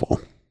powerful.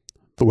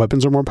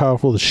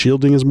 The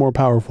shielding is more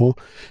powerful.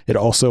 It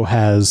also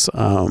has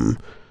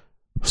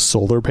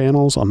solar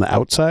panels on the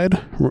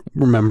outside.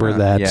 Remember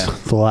that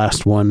the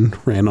last one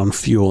ran on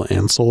fuel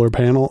and solar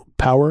panel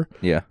power.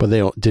 Yeah. But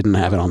they didn't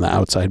have it on the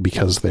outside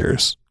because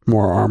there's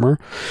more armor.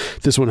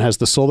 This one has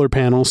the solar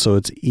panel, so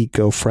it's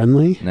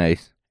eco-friendly.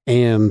 Nice.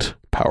 And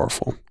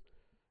powerful.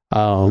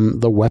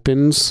 The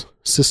weapons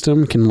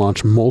system can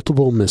launch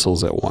multiple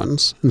missiles at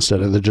once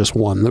instead of the just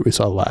one that we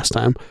saw last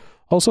time.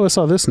 Also, I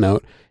saw this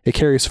note. It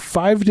carries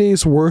 5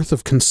 days worth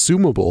of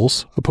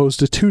consumables opposed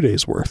to 2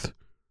 days worth.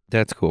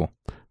 That's cool.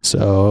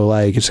 So,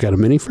 like, it's got a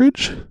mini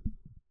fridge?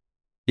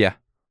 Yeah.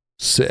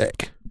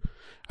 Sick.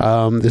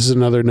 This is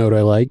another note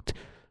I liked.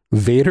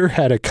 Vader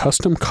had a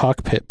custom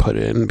cockpit put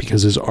in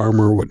because his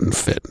armor wouldn't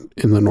fit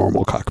in the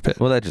normal cockpit.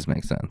 Well, that just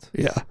makes sense.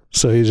 Yeah.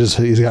 So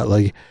he's got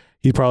like,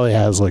 he probably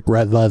has like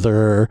red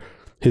leather,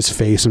 his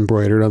face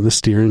embroidered on the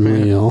steering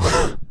wheel.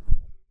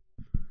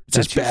 It's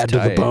just bad to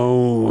the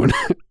bone.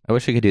 I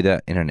wish I could do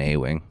that in an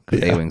A-Wing.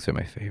 Because A-Wings are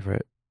my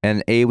favorite.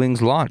 And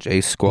A-Wings launch. A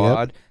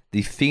squad. Yep.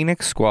 The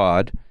Phoenix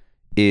Squad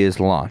is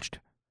launched.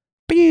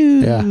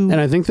 Pew! Yeah.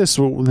 And I think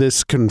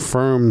this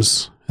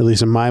confirms, at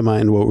least in my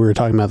mind, what we were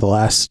talking about the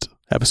last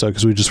episode,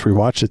 because we just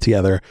rewatched it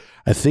together.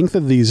 I think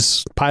that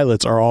these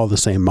pilots are all the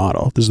same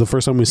model. This is the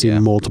first time we've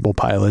seen multiple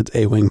pilots,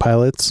 A-Wing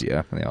pilots.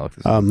 Yeah, they all look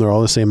the same. They're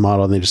all the same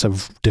model, and they just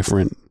have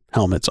different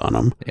helmets on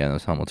them. Yeah,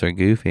 those helmets are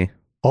goofy.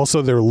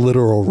 Also, they're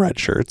literal red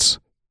shirts.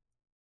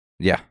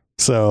 Yeah.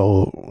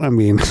 So, I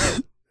mean,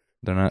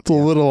 they're not. It's a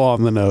little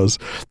on the nose.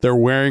 They're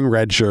wearing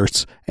red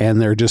shirts,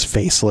 and they're just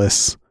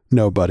faceless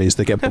nobodies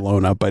that get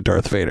blown up by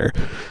Darth Vader.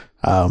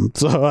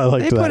 So I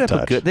like that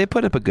touch. They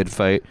put up a good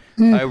fight.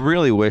 I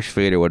really wish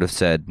Vader would have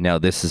said, "Now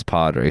this is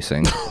pod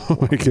racing."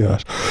 Oh my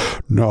gosh!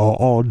 No,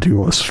 I'll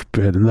do a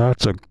spin.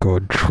 That's a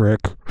good trick.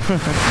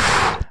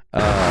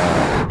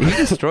 He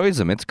destroys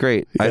them. It's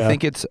great. Yeah. I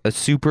think it's a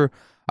super.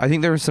 I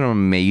think there's some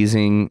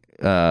amazing.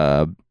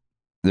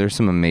 There's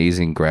some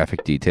amazing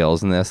graphic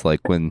details in this,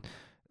 like when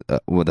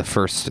the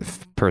first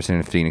person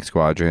in Phoenix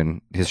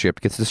Squadron, his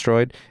ship gets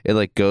destroyed, it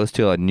like goes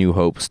to a New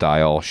Hope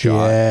style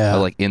shot,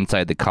 like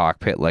inside the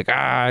cockpit, like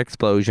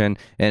explosion,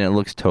 and it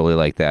looks totally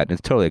like that. And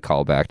it's totally a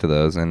callback to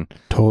those, and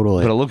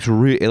totally. But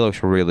it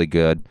looks really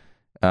good.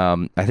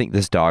 I think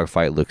this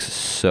dogfight looks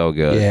so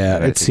good.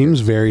 Yeah, it seems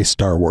very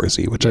Star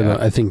Warsy, which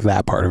I think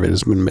that part of it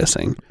has been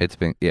missing. It's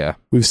been, yeah.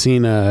 We've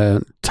seen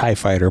TIE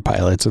fighter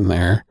pilots in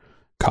their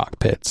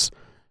cockpits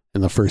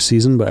in the first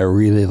season, but I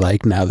really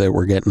like now that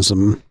we're getting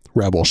some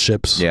Rebel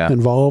ships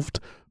involved.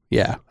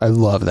 Yeah, I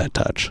love that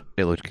touch.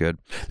 It looked good.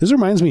 This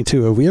reminds me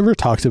too, have we ever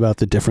talked about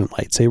the different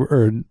lightsaber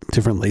or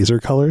different laser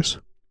colors?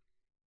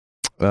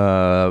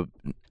 No,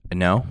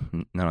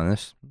 not on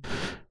this.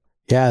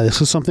 Yeah, this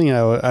was something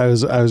I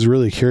was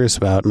really curious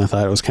about, and I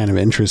thought it was kind of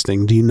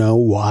interesting. Do you know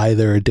why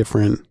there are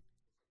different?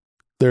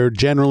 There are,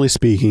 generally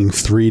speaking,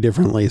 3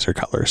 different laser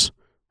colors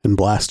in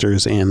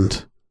blasters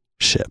and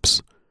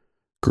ships: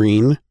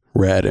 green,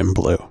 red, and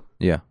blue.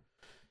 Yeah,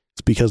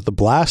 it's because the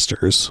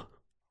blasters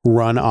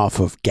run off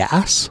of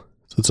gas,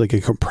 so it's like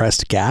a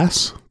compressed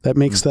gas that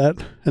makes that,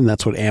 and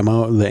that's what the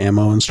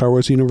ammo in Star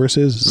Wars universe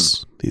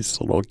is these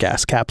little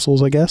gas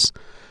capsules, I guess.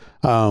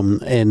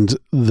 And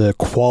the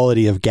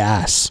quality of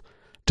gas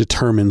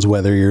determines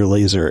whether your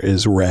laser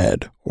is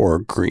red or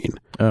green.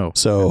 Oh.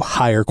 So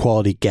higher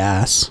quality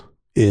gas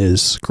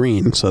is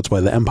green, so that's why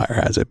the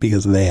Empire has it,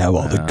 because they have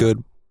all the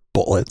good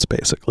bullets,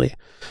 basically.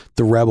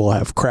 The Rebel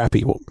have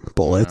crappy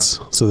bullets,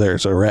 so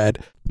there's a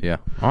red. Yeah.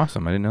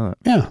 Awesome. I didn't know that.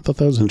 Yeah, I thought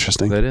that was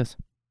interesting. That is.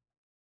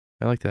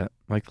 I like that.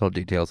 I like little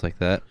details like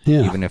that.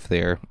 Yeah. Even if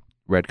they're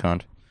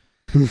retconned.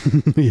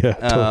 Yeah,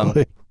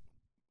 totally.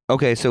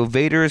 Okay, so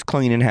Vader is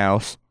cleaning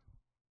house,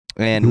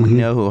 and we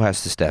know who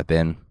has to step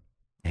in.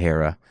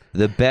 Hera,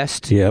 the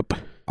best,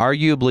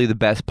 arguably the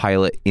best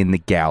pilot in the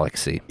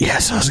galaxy.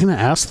 Yes, I was going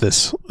to ask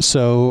this.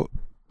 So,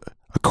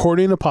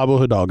 according to Pablo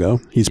Hidalgo,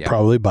 he's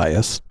probably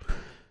biased,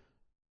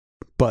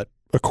 but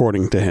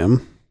according to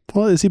him,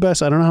 well, is he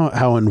biased? I don't know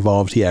how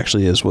involved he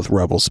actually is with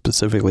Rebels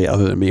specifically,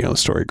 other than being on the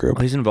story group.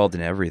 Well, he's involved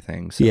in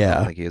everything, so I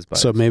don't think he is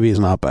biased. So maybe he's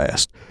not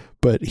biased,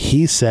 but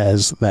he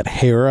says that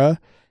Hera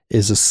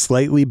is a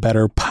slightly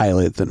better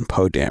pilot than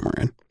Poe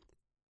Dameron.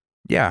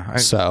 Yeah,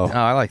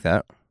 I like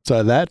that.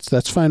 So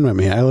that's fine with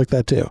me. I like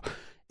that too.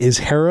 Is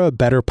Hera a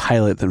better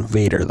pilot than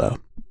Vader, though?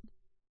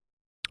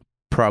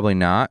 Probably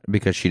not,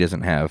 because she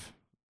doesn't have...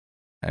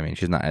 I mean,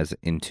 she's not as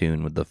in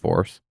tune with the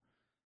Force.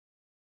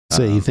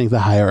 So you think the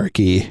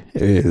hierarchy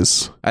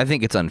is... I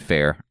think it's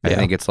unfair. I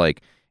think it's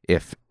like,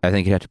 I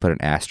think you have to put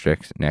an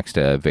asterisk next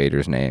to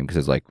Vader's name, because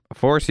it's like, a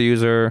Force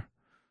user.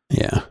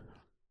 Yeah.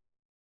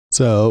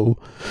 So,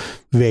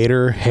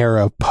 Vader,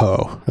 Hera,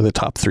 Poe are the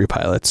top 3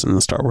 pilots in the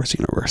Star Wars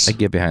universe. I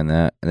get behind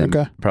that. And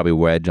then probably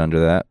Wedge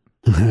under that.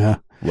 Yeah.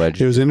 Wedge.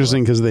 It was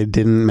interesting because they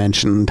didn't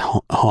mention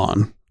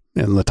Han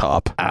in the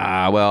top.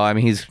 Well, I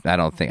mean, I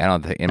don't think,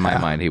 in my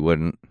mind, he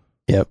wouldn't.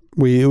 Yep.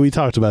 We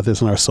talked about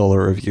this in our Solo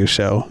review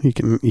show. You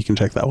can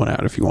check that one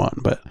out if you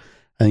want, but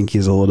I think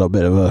he's a little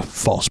bit of a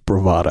false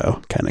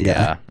bravado kind of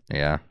guy.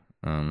 Yeah.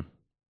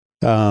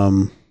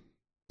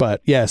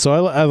 But yeah,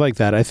 so I like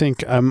that. I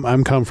think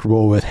I'm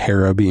comfortable with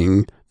Hera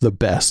being the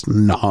best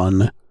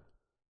non-Force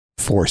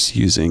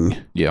using.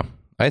 Yeah,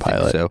 I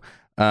pilot. think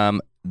so.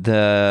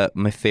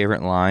 My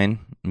favorite line,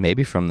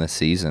 maybe from this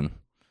season,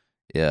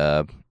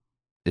 is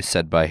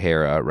said by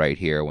Hera right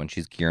here when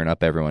she's gearing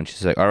up everyone.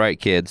 She's like, "All right,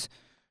 kids,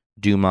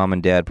 do mom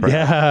and dad proud."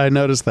 Yeah, I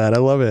noticed that. I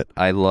love it.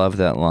 I love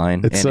that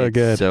line. It's so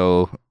good.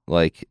 So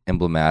like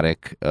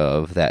emblematic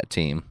of that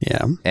team.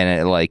 Yeah,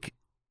 and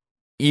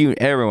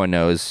everyone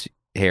knows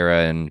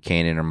Hera and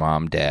Kanan are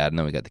mom, dad, and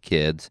then we got the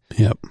kids.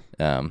 Yep.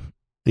 I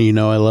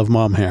love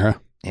Mom Hera.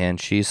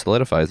 And she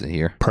solidifies it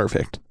here.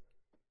 Perfect.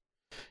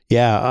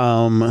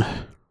 Yeah,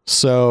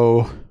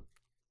 so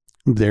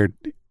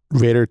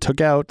Vader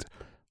took out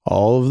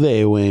all of the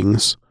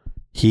A-Wings.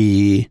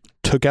 He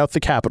took out the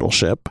capital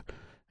ship,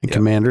 and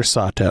Commander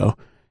Sato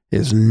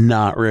is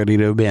not ready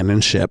to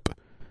abandon ship.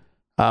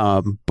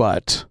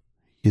 But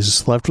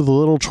he's left with a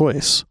little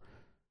choice.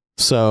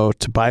 So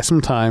to buy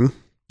some time,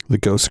 the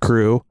Ghost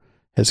crew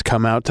has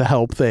come out to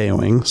help the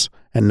A-Wings,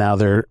 and now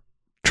they're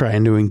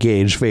trying to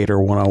engage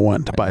Vader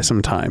one-on-one to buy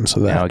some time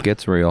so that now it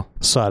gets real.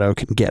 Sato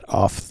can get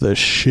off the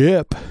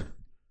ship.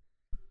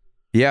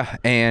 Yeah,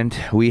 and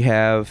we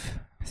have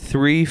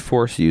 3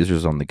 Force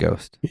users on the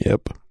Ghost.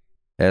 Yep.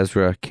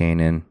 Ezra,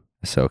 Kanan,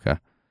 Ahsoka.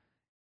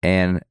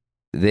 And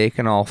they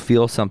can all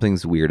feel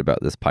something's weird about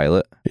this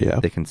pilot.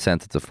 Yeah. They can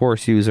sense it's a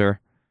Force user.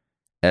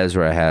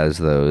 Ezra has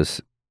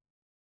those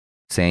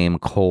same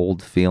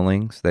cold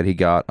feelings that he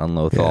got on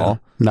Lothal. Yeah.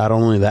 Not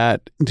only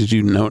that, did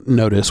you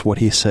notice what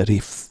he said he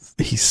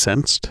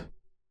sensed?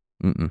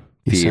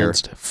 He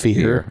sensed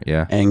fear,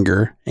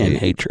 anger, and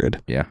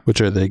hatred. Yeah.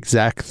 Which are the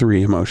exact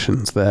 3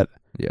 emotions that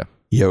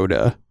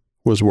Yoda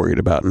was worried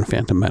about in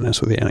Phantom Menace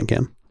with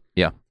Anakin.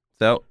 Yeah.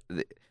 So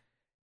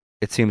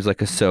it seems like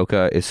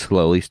Ahsoka is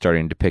slowly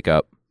starting to pick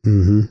up.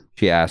 Mm-hmm.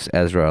 She asks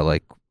Ezra,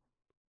 like,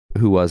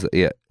 who was it?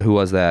 Yeah, who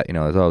was that? It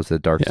was the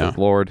Dark Sith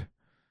Lord.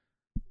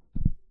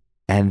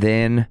 And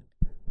then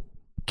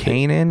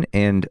Kanan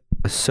and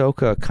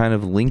Ahsoka kind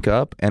of link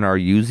up and are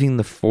using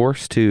the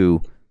Force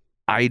to,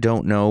 I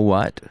don't know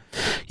what.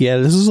 Yeah,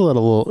 this is a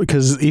little,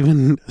 because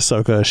even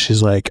Ahsoka,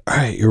 she's like, all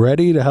right, you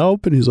ready to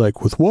help? And he's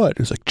like, with what?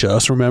 He's like,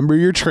 just remember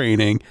your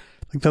training.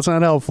 Like, that's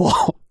not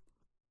helpful.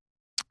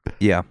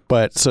 Yeah.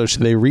 But so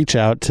they reach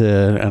out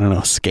to, I don't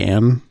know,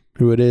 Scan,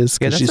 who it is.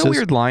 Yeah, that's a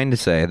weird line to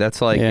say.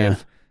 That's like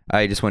if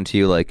I just went to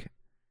you like,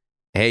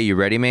 hey, you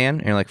ready, man?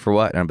 And you're like, for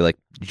what? And I'd be like,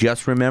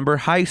 just remember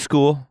high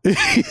school. And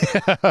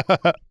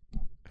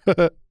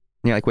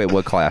you're like, wait,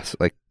 what class?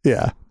 Like,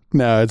 yeah.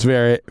 No, it's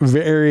very,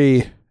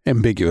 very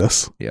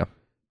ambiguous. Yeah.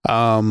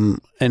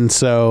 And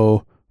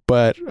so,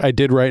 but I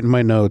did write in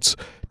my notes,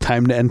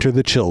 time to enter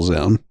the chill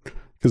zone,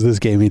 because this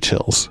gave me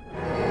chills.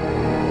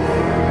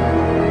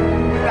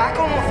 Back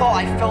on Lothal,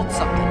 I felt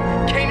something.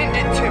 Kanan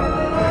did too.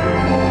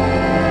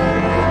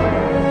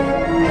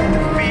 The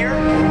fear,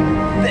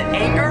 the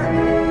anger,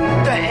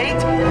 the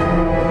hate.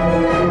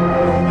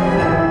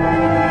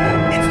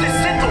 It's the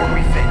Sith Lord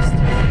we faced.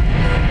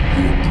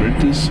 The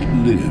apprentice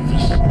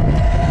lives.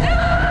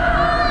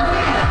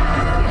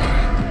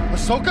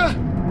 Ahsoka?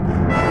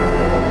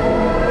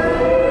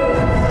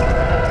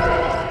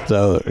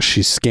 So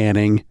she's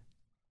scanning.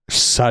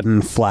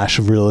 Sudden flash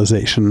of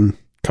realization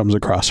comes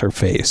across her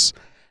face.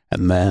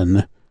 And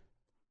then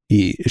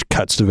he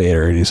cuts to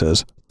Vader and he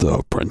says, the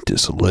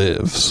apprentice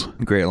lives.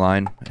 Great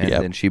line. And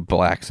then she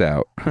blacks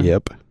out.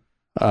 Yep.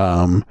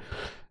 And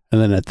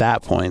then at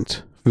that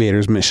point,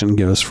 Vader's mission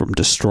goes from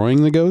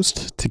destroying the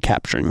ghost to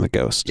capturing the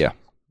ghost. Yeah.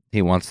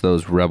 He wants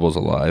those rebels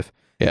alive.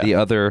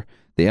 Yeah.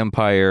 The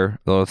Empire,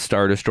 the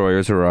Star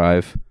Destroyers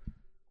arrive.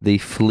 The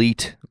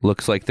fleet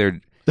looks like they're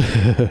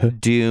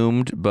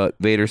doomed, but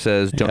Vader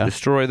says, don't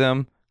destroy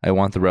them. I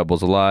want the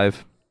rebels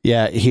alive.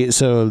 Yeah,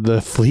 so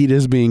the fleet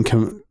is being...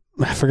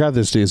 I forgot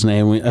this dude's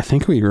name. I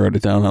think we wrote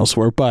it down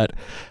elsewhere, but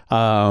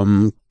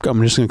I'm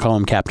just going to call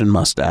him Captain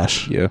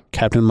Mustache. Yeah.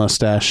 Captain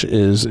Mustache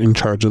is in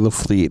charge of the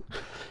fleet,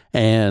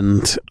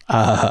 and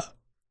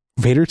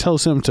Vader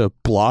tells him to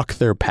block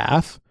their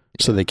path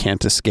so they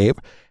can't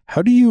escape.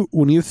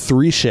 When you have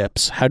 3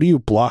 ships, how do you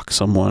block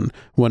someone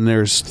when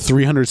there's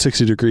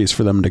 360 degrees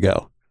for them to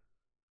go?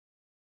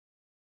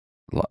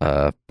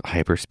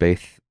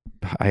 Hyperspace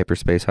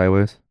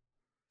highways.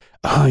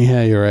 Oh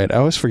yeah, you're right. I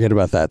always forget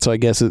about that. So I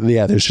guess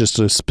there's just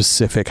a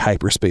specific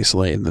hyperspace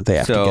lane that they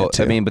have to get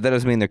to. I mean, but that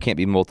doesn't mean there can't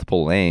be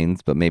multiple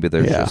lanes. But maybe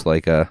there's just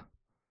like a.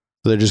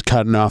 They're just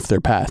cutting off their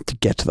path to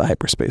get to the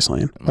hyperspace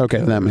lane. Okay,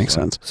 that makes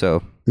sense.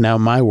 So now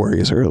my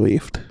worries are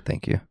relieved.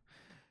 Thank you.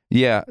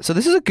 Yeah. So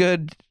this is a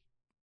good.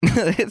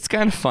 It's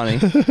kind of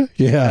funny.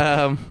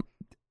 Yeah.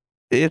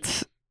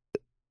 It's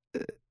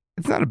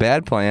not a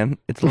bad plan.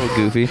 It's a little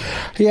goofy.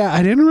 Yeah,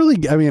 I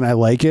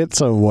like it,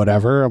 so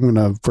whatever. I'm going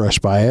to brush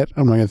by it.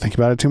 I'm not going to think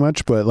about it too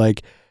much, but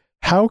like,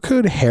 how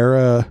could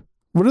Hera...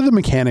 What are the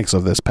mechanics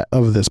of this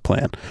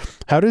plan?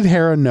 How did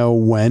Hera know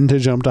when to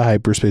jump to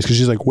hyperspace? Because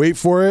she's like, wait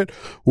for it,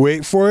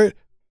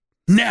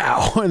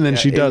 now! And then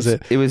she does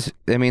it. It was,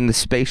 the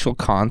spatial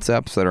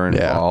concepts that are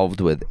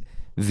involved with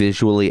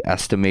visually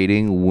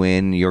estimating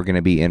when you're going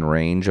to be in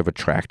range of a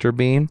tractor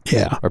beam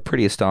are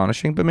pretty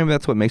astonishing, but maybe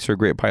that's what makes her a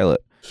great pilot.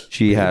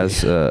 She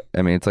has,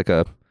 it's like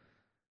a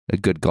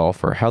good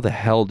golfer. How the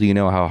hell do you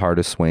know how hard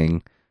to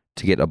swing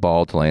to get a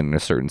ball to land in a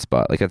certain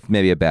spot? Like, that's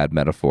maybe a bad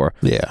metaphor.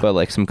 Yeah. But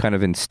like some kind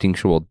of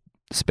instinctual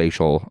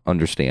spatial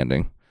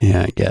understanding.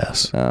 Yeah, I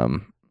guess.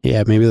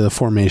 Yeah, maybe the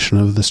formation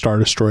of the Star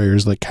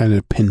Destroyers like kind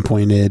of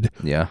pinpointed.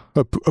 Yeah.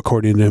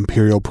 According to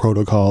Imperial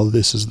protocol,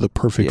 this is the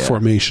perfect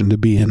formation to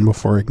be in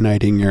before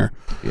igniting your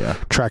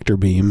tractor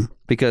beam.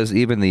 Because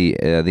even the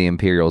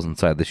Imperials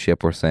inside the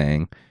ship were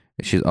saying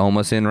she's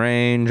almost in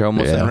range,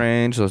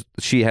 so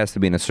she has to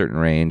be in a certain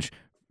range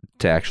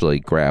to actually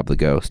grab the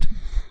ghost.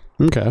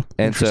 Okay.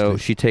 And so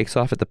she takes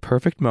off at the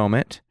perfect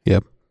moment.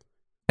 Yep.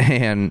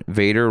 And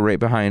Vader right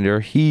behind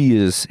her,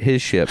 his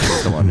ship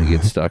is the one who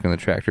gets stuck in the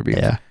tractor beam.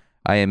 Yeah.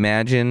 I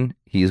imagine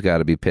he's got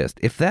to be pissed.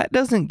 If that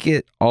doesn't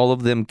get all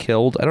of them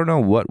killed, I don't know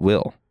what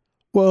will.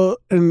 Well,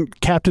 and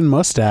Captain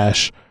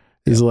Mustache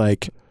is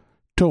like,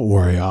 don't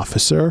worry,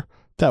 officer.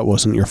 That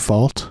wasn't your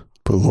fault.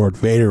 But Lord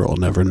Vader will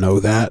never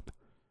know that.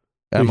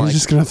 He's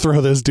just going to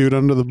throw this dude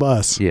under the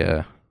bus.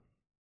 Yeah.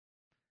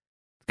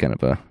 Kind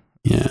of a...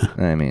 Yeah.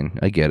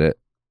 I get it.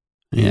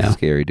 He's a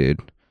scary dude.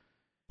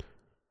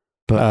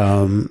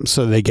 But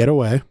so they get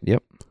away.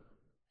 Yep.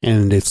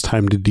 And it's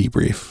time to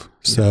debrief.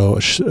 So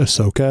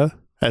Ahsoka,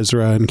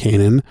 Ezra, and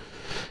Kanan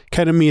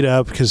kind of meet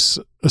up because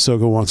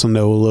Ahsoka wants to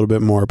know a little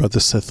bit more about the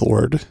Sith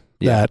Lord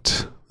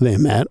that they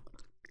met.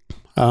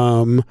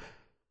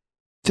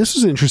 This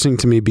was interesting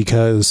to me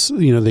because,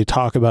 they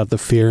talk about the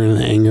fear and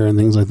the anger and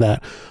things like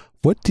that.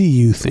 What do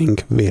you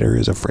think Vader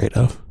is afraid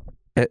of?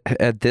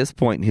 At this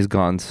point, he's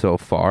gone so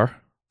far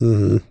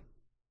that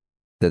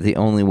the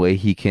only way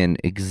he can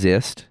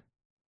exist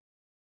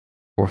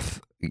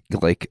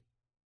the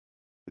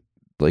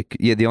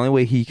only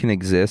way he can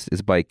exist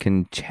is by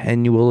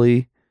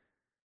continually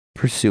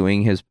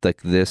pursuing his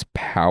this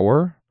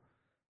power,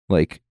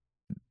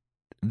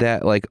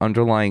 that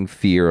underlying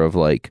fear of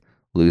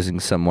losing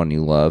someone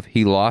you love.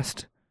 He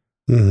lost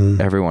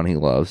everyone he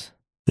loves.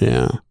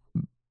 Yeah.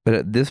 But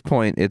at this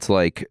point, it's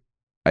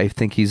I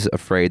think he's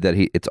afraid that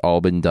it's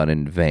all been done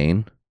in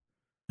vain.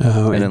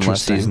 Oh, and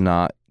unless he's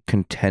not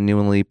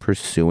continually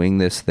pursuing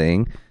this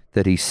thing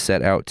that he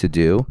set out to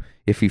do,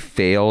 if he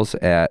fails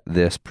at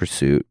this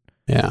pursuit,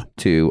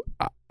 to,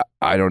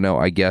 I don't know,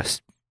 I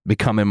guess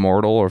become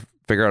immortal or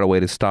figure out a way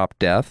to stop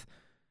death,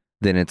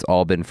 then it's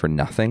all been for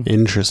nothing.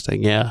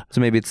 Interesting, yeah.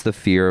 So maybe it's the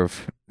fear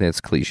of,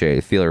 it's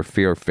cliche, fear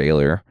of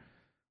failure.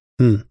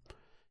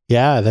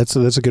 Yeah, that's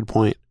a good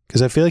point.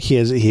 Because I feel like he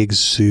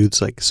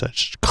exudes like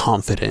such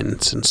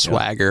confidence and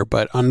swagger,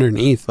 but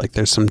underneath, like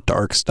there's some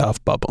dark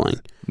stuff bubbling.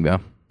 Yeah.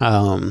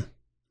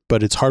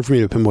 But it's hard for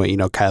me to pinpoint.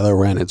 Kylo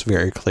Ren, it's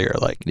very clear.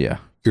 Like,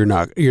 you're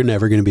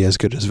never going to be as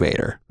good as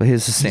Vader. But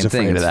it's the same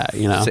thing. Of that,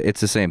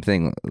 it's the same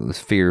thing.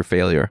 Fear of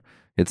failure.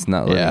 It's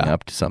not living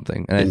up to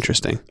something. And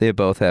interesting. They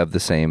both have the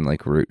same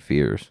like root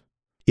fears.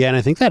 Yeah, and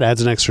I think that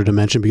adds an extra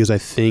dimension because I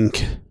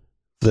think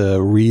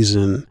the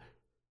reason.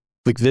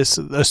 Like this,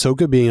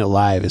 Ahsoka being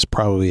alive is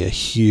probably a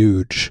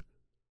huge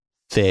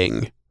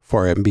thing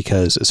for him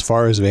because as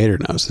far as Vader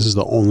knows, this is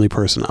the only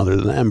person other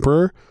than the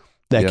Emperor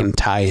that can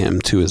tie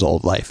him to his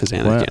old life as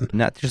Anakin. Well,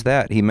 not just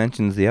that, he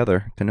mentions the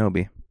other,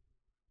 Kenobi.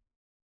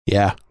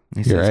 Yeah,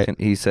 you're right.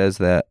 He says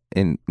that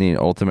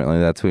ultimately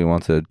that's who he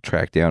wants to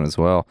track down as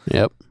well.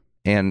 Yep.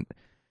 And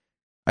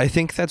I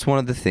think that's one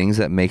of the things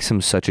that makes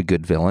him such a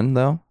good villain,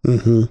 though.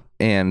 Mm-hmm.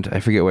 And I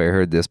forget where I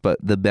heard this, but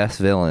the best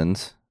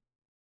villains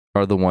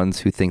are the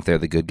ones who think they're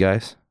the good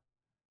guys.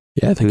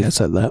 Yeah, I think I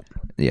said that.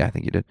 Yeah, I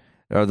think you did.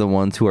 Are the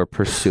ones who are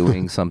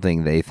pursuing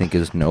something they think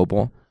is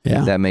noble.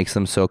 Yeah. That makes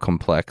them so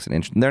complex and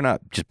interesting. They're not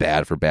just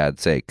bad for bad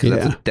sake.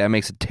 Because that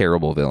makes a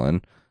terrible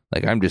villain.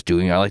 Like, I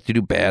like to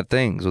do bad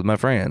things with my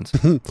friends.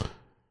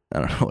 I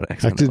don't know what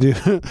accent.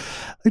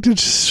 I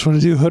just want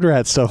to do hood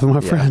rat stuff with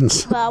my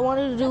friends. But I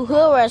wanted to do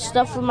hood rat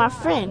stuff with my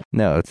friend.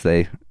 No, it's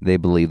they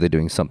believe they're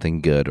doing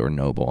something good or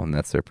noble, and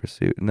that's their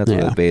pursuit. And that's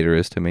what Vader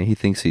is to me. He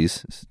thinks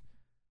he's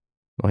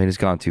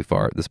gone too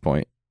far at this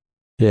point.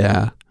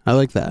 Yeah, I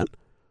like that.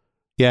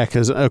 Yeah,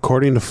 because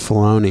according to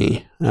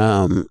Filoni,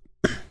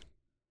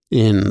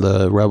 in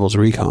the Rebels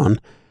Recon,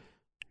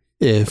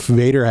 if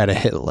Vader had a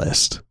hit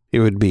list, it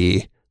would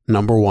be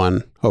number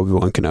 1,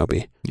 Obi-Wan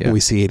Kenobi. Yeah. And we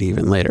see it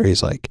even later.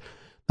 He's like,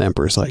 the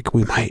Emperor's like,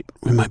 we might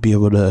be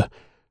able to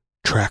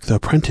track the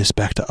apprentice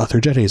back to other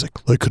Jedi. He's like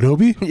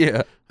Kenobi?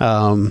 Yeah.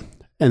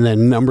 And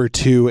then number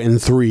 2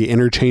 and 3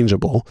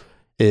 interchangeable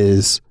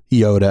is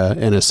Yoda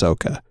and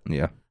Ahsoka.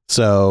 Yeah.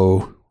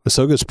 So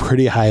Ahsoka's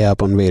pretty high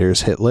up on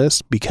Vader's hit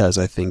list because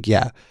I think,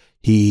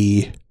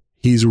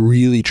 he's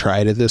really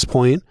tried at this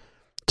point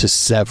to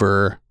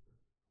sever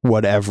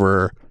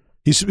whatever.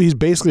 He's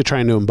basically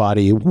trying to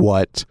embody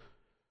what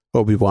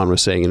Obi-Wan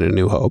was saying in A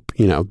New Hope.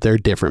 They're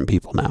different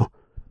people now.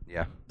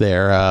 Yeah.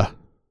 They're,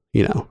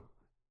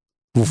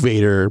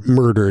 Vader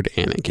murdered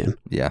Anakin.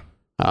 Yeah.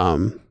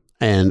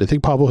 And I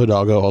think Pablo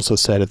Hidalgo also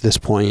said at this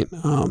point,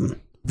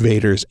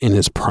 Vader's in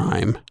his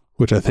prime,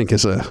 which I think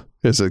is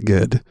a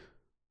good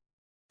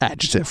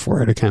adjective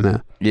for it to kind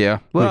of. Yeah.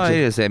 Well, it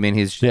is. I mean,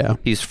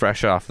 he's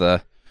fresh off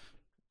the.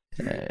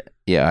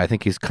 I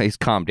think he's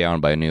calmed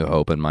down by A New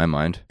Hope in my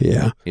mind.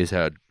 Yeah. He's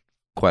had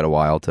quite a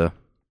while to.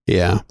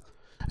 Yeah.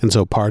 And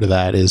so part of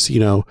that is,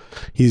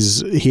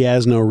 he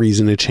has no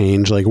reason to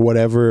change, like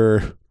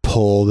whatever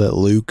pull that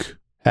Luke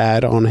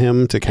had on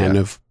him to kind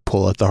of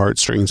pull at the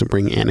heartstrings and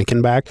bring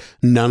Anakin back.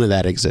 None of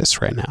that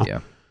exists right now.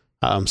 Yeah.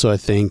 So I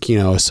think,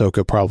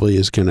 Ahsoka probably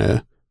is going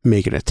to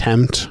make an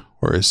attempt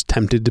or is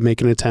tempted to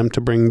make an attempt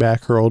to bring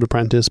back her old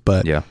apprentice,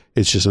 but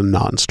it's just a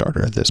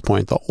non-starter at this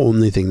point. The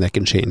only thing that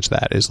can change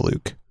that is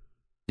Luke.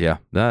 Yeah.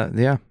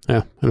 Yeah.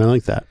 And I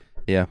like that.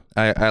 Yeah.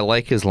 I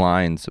like his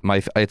lines.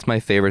 It's my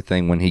favorite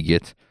thing when he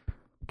gets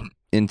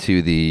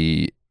into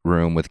the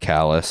room with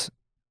Callus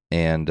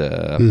and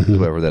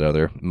whoever that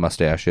other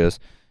mustache is.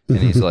 And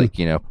he's like,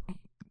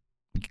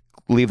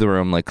 leave the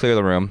room, like clear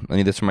the room. I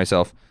need this for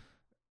myself.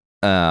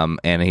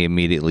 And he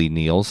immediately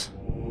kneels.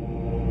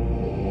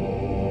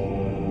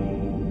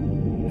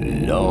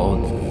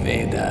 Lord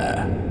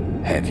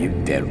Vader, have you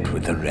dealt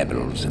with the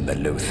rebels in the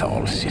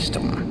Lothal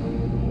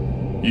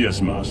system?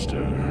 Yes,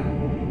 Master.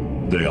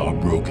 They are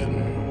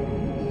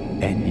broken.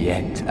 And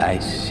yet I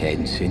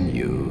sense in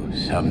you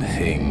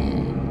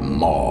something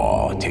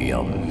more to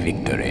your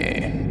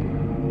victory.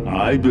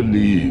 I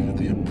believe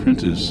the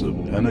apprentice of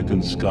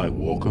Anakin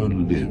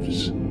Skywalker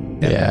lives.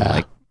 Yeah.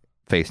 Like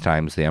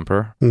FaceTimes the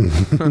Emperor.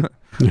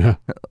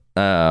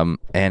 Yeah.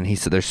 And he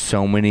said there's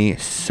so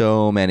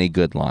many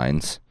good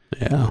lines.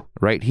 Yeah.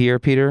 Right here,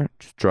 Peter,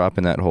 just drop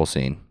in that whole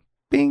scene.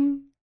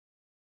 Bing.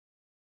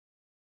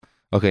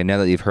 Okay, now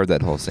that you've heard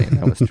that whole scene,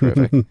 that was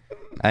terrific.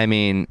 I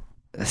mean,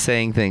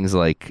 saying things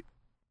like,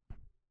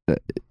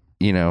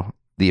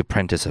 the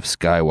apprentice of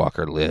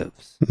Skywalker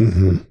lives.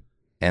 Mm-hmm.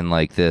 And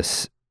like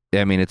this,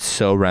 I mean, it's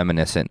so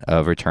reminiscent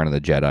of Return of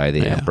the Jedi,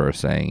 the Emperor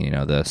saying,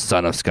 the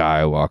son of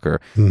Skywalker,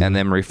 and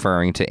them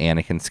referring to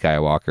Anakin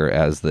Skywalker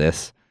as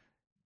this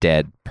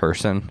dead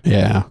person.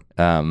 Yeah.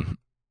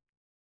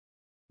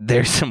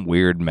 There's some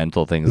weird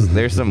mental things.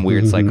 There's some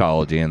weird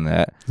psychology in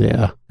that.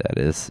 Yeah. That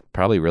is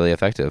probably really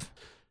effective.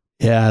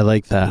 Yeah, I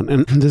like that.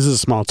 And this is a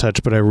small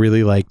touch, but I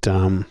really liked,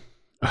 what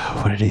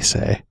did he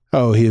say?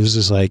 Oh, he was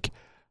just like,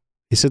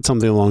 he said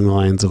something along the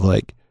lines of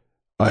like,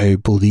 I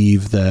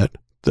believe that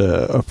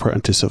the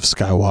apprentice of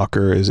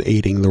Skywalker is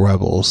aiding the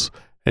rebels.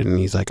 And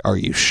he's like, are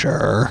you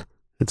sure?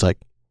 It's like,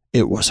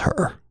 it was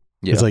her.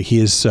 Yeah. It's like, he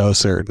is so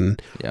certain.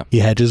 Yeah. He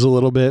hedges a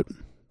little bit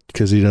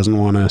because he doesn't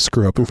want to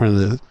screw up in front of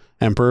the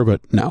Emperor,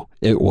 but no,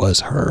 it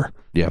was her.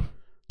 Yeah.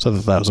 So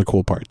that was a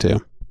cool part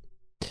too.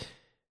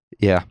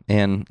 Yeah,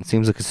 and it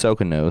seems like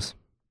Ahsoka knows.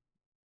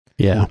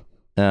 Yeah.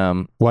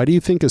 Why do you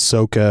think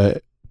Ahsoka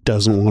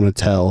doesn't want to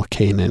tell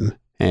Kanan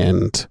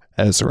and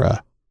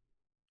Ezra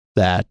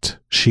that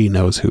she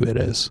knows who it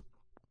is?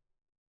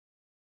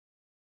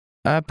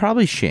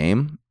 Probably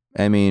shame.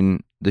 I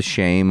mean, the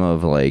shame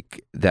of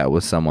like, that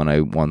was someone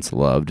I once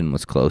loved and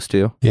was close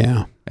to.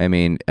 Yeah. I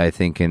mean, I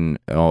think in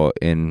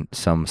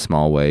some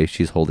small way,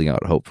 she's holding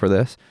out hope for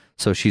this.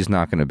 So she's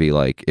not going to be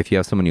like, if you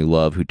have someone you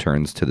love who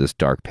turns to this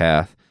dark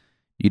path,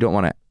 you don't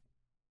want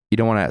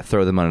to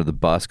throw them under the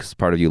bus because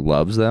part of you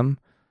loves them.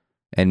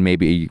 And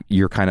maybe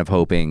you're kind of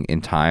hoping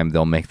in time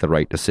they'll make the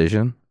right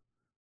decision.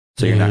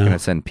 So you're not going to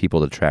send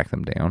people to track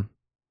them down.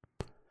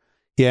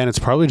 Yeah, and it's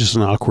probably just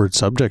an awkward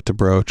subject to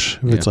broach.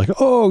 It's like,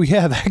 oh,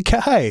 yeah, that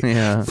guy.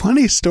 Yeah.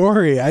 Funny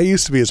story. I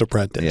used to be his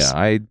apprentice.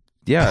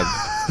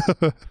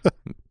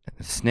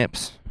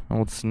 Snips.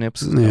 Old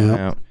Snips.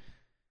 Yeah.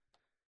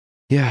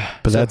 Yeah.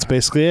 But that's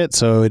basically it.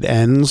 So it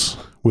ends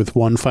with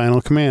one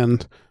final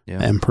command.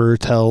 Yeah. Emperor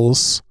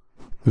tells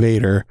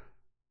Vader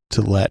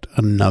to let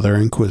another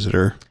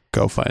Inquisitor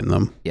go find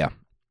them. Yeah.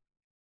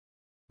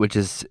 Which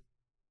is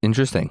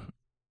interesting.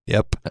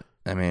 Yep.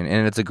 I mean,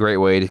 and it's a great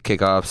way to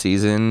kick off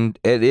season.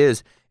 It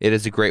is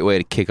a great way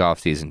to kick off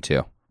season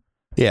 2.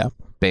 Yeah.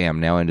 Bam,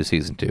 now into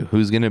season 2.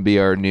 Who's going to be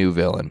our new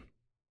villain?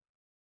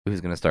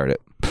 Who's going to start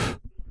it?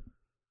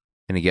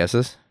 Any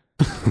guesses?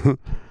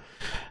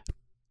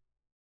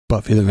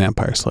 Buffy the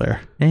Vampire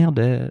Slayer. Nailed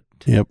it.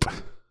 Yep.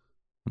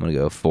 I'm going to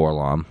go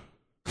Forlom.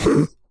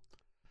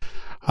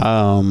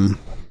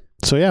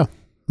 So yeah.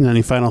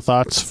 Any final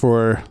thoughts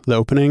for the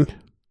opening?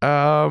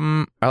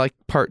 I like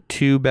part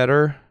 2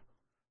 better.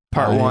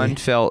 Part one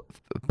felt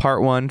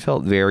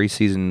very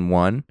season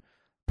 1.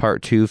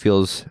 Part 2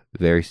 feels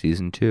very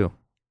season 2.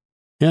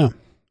 Yeah.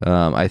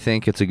 I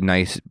think it's a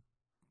nice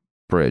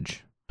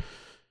bridge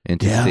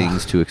into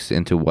things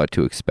into what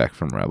to expect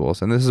from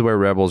Rebels, and this is where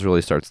Rebels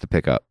really starts to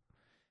pick up.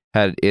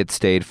 Had it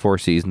stayed 4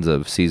 seasons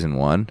of season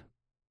 1,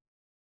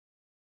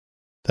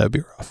 that'd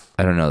be rough.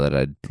 I don't know that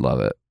I'd love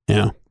it.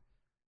 Yeah.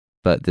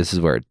 But this is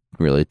where it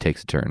really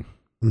takes a turn.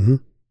 Mm-hmm.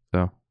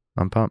 So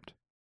I'm pumped.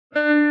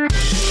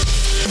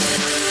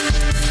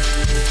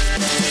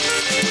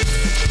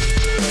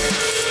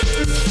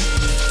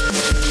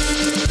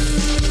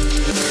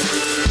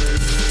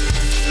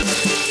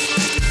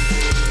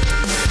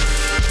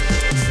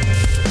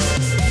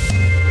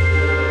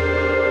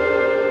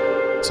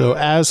 So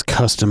as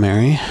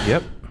customary,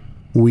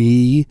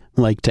 we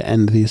like to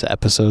end these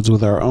episodes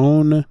with our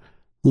own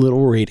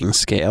little rating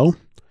scale.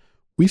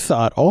 We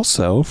thought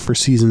also for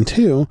season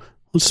 2,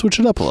 let's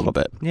switch it up a little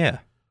bit. Yeah.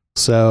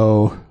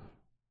 So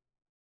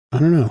I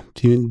don't know.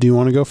 Do you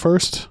want to go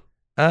first?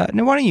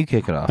 No, why don't you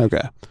kick it off?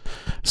 Okay.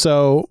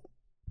 So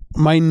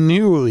my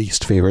new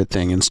least favorite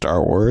thing in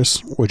Star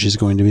Wars, which is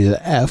going to be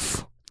the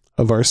F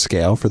of our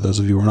scale, for those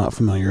of you who are not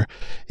familiar,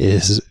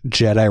 is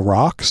Jedi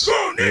Rocks,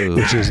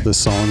 which is the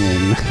song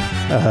in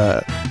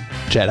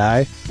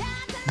Jedi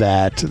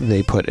that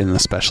they put in the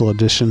special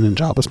edition in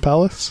Jabba's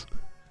palace.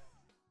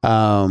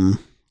 And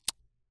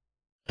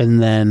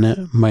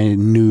then my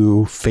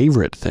new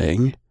favorite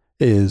thing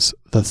is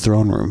the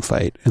throne room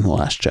fight in The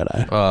Last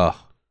Jedi. Oh,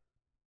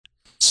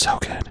 so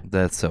good.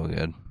 That's so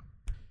good.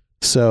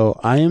 So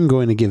I am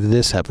going to give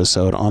this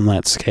episode on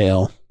that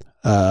scale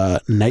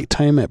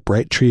Nighttime at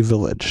Bright Tree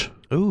Village.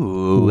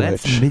 Ooh,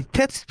 that's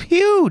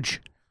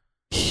huge.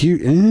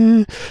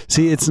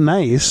 See, it's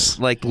nice.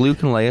 Like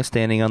Luke and Leia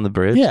standing on the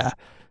bridge? Yeah.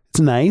 It's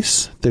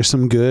nice. There's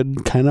some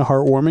good kind of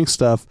heartwarming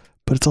stuff,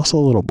 but it's also a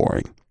little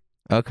boring.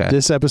 Okay.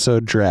 This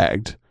episode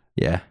dragged.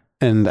 Yeah.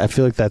 And I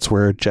feel like that's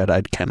where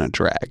Jedi kind of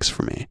drags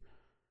for me.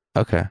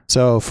 Okay.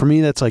 So for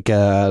me, that's like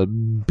a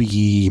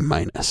B-.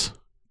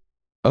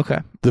 Okay.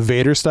 The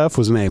Vader stuff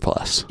was an A+.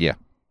 Yeah.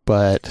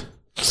 But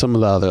some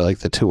of the other, like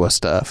the Tua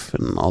stuff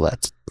and all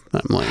that,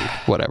 I'm like,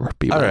 whatever.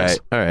 B-. All right.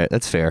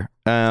 That's fair.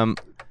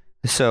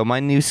 So my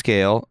new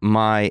scale,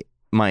 my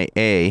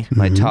A,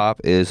 my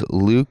top is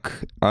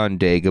Luke on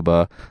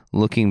Dagobah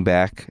looking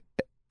back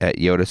at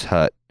Yoda's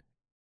hut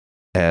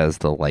as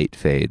the light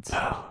fades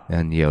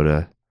and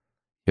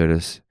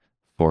Yoda's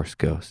Force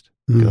Ghost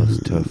goes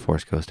to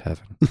Force Ghost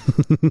heaven.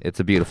 It's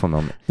a beautiful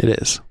moment.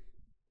 It is.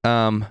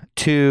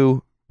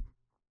 2,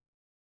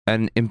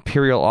 an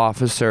Imperial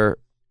officer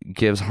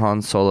gives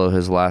Han Solo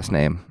his last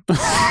name.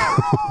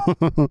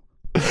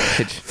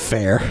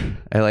 Fair.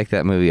 I like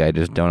that movie. I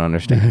just don't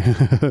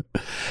understand.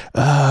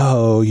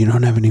 Oh, you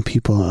don't have any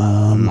people.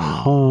 Han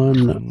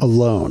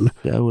alone.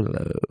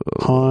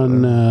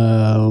 Han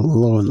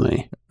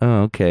lonely.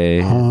 Oh,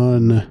 okay.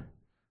 Han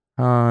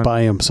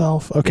by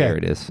himself. Okay. There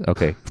it is.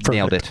 Okay. Perfect.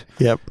 Nailed it.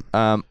 Yep.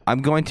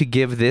 I'm going to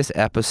give this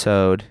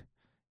episode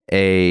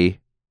a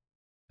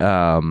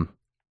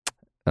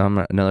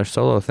another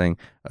Solo thing,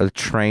 a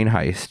train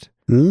heist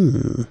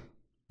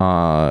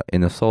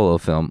in the Solo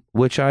film,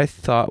 which I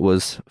thought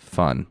was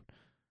fun.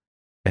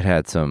 It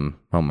had some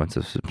moments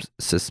of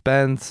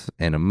suspense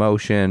and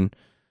emotion.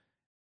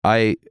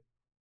 I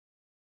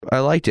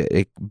liked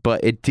it,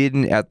 but it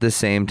didn't at the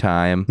same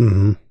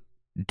time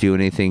do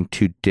anything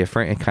too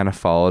different. It kind of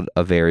followed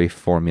a very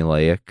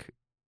formulaic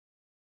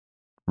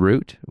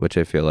route, which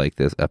I feel like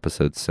this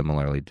episode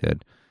similarly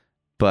did,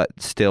 but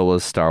still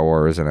was Star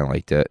Wars, and I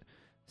liked it.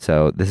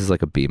 So this is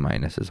like a B-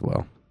 as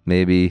well.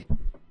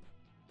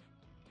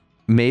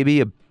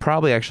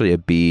 Probably actually a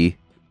B,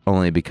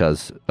 only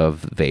because of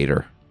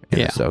Vader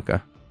and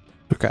Ahsoka.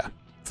 Okay,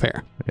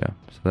 fair. Yeah,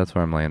 so that's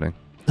where I'm landing.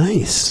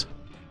 Nice.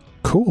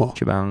 Cool.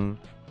 Chibang.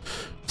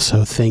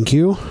 So thank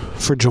you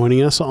for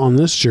joining us on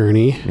this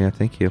journey. Yeah,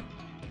 thank you.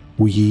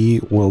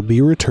 We will be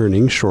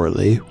returning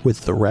shortly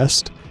with the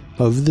rest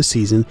of the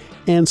season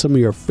and some of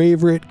your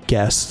favorite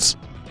guests,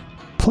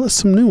 plus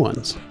some new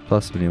ones.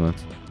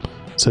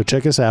 So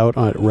check us out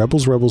on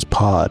Rebels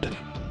Pod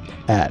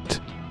at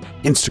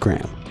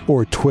Instagram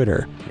or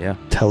Twitter. Yeah.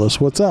 Tell us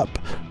what's up.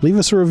 Leave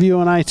us a review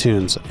on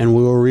iTunes and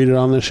we will read it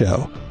on the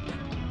show.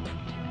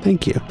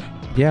 Thank you.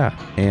 Yeah,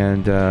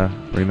 and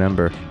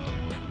remember,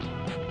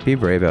 be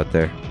brave out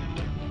there.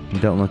 And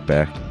don't look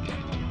back.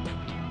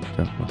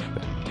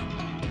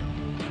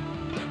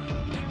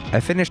 I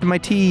finished my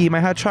tea, my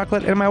hot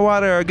chocolate, and my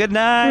water. Good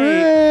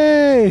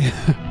night.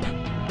 Hooray!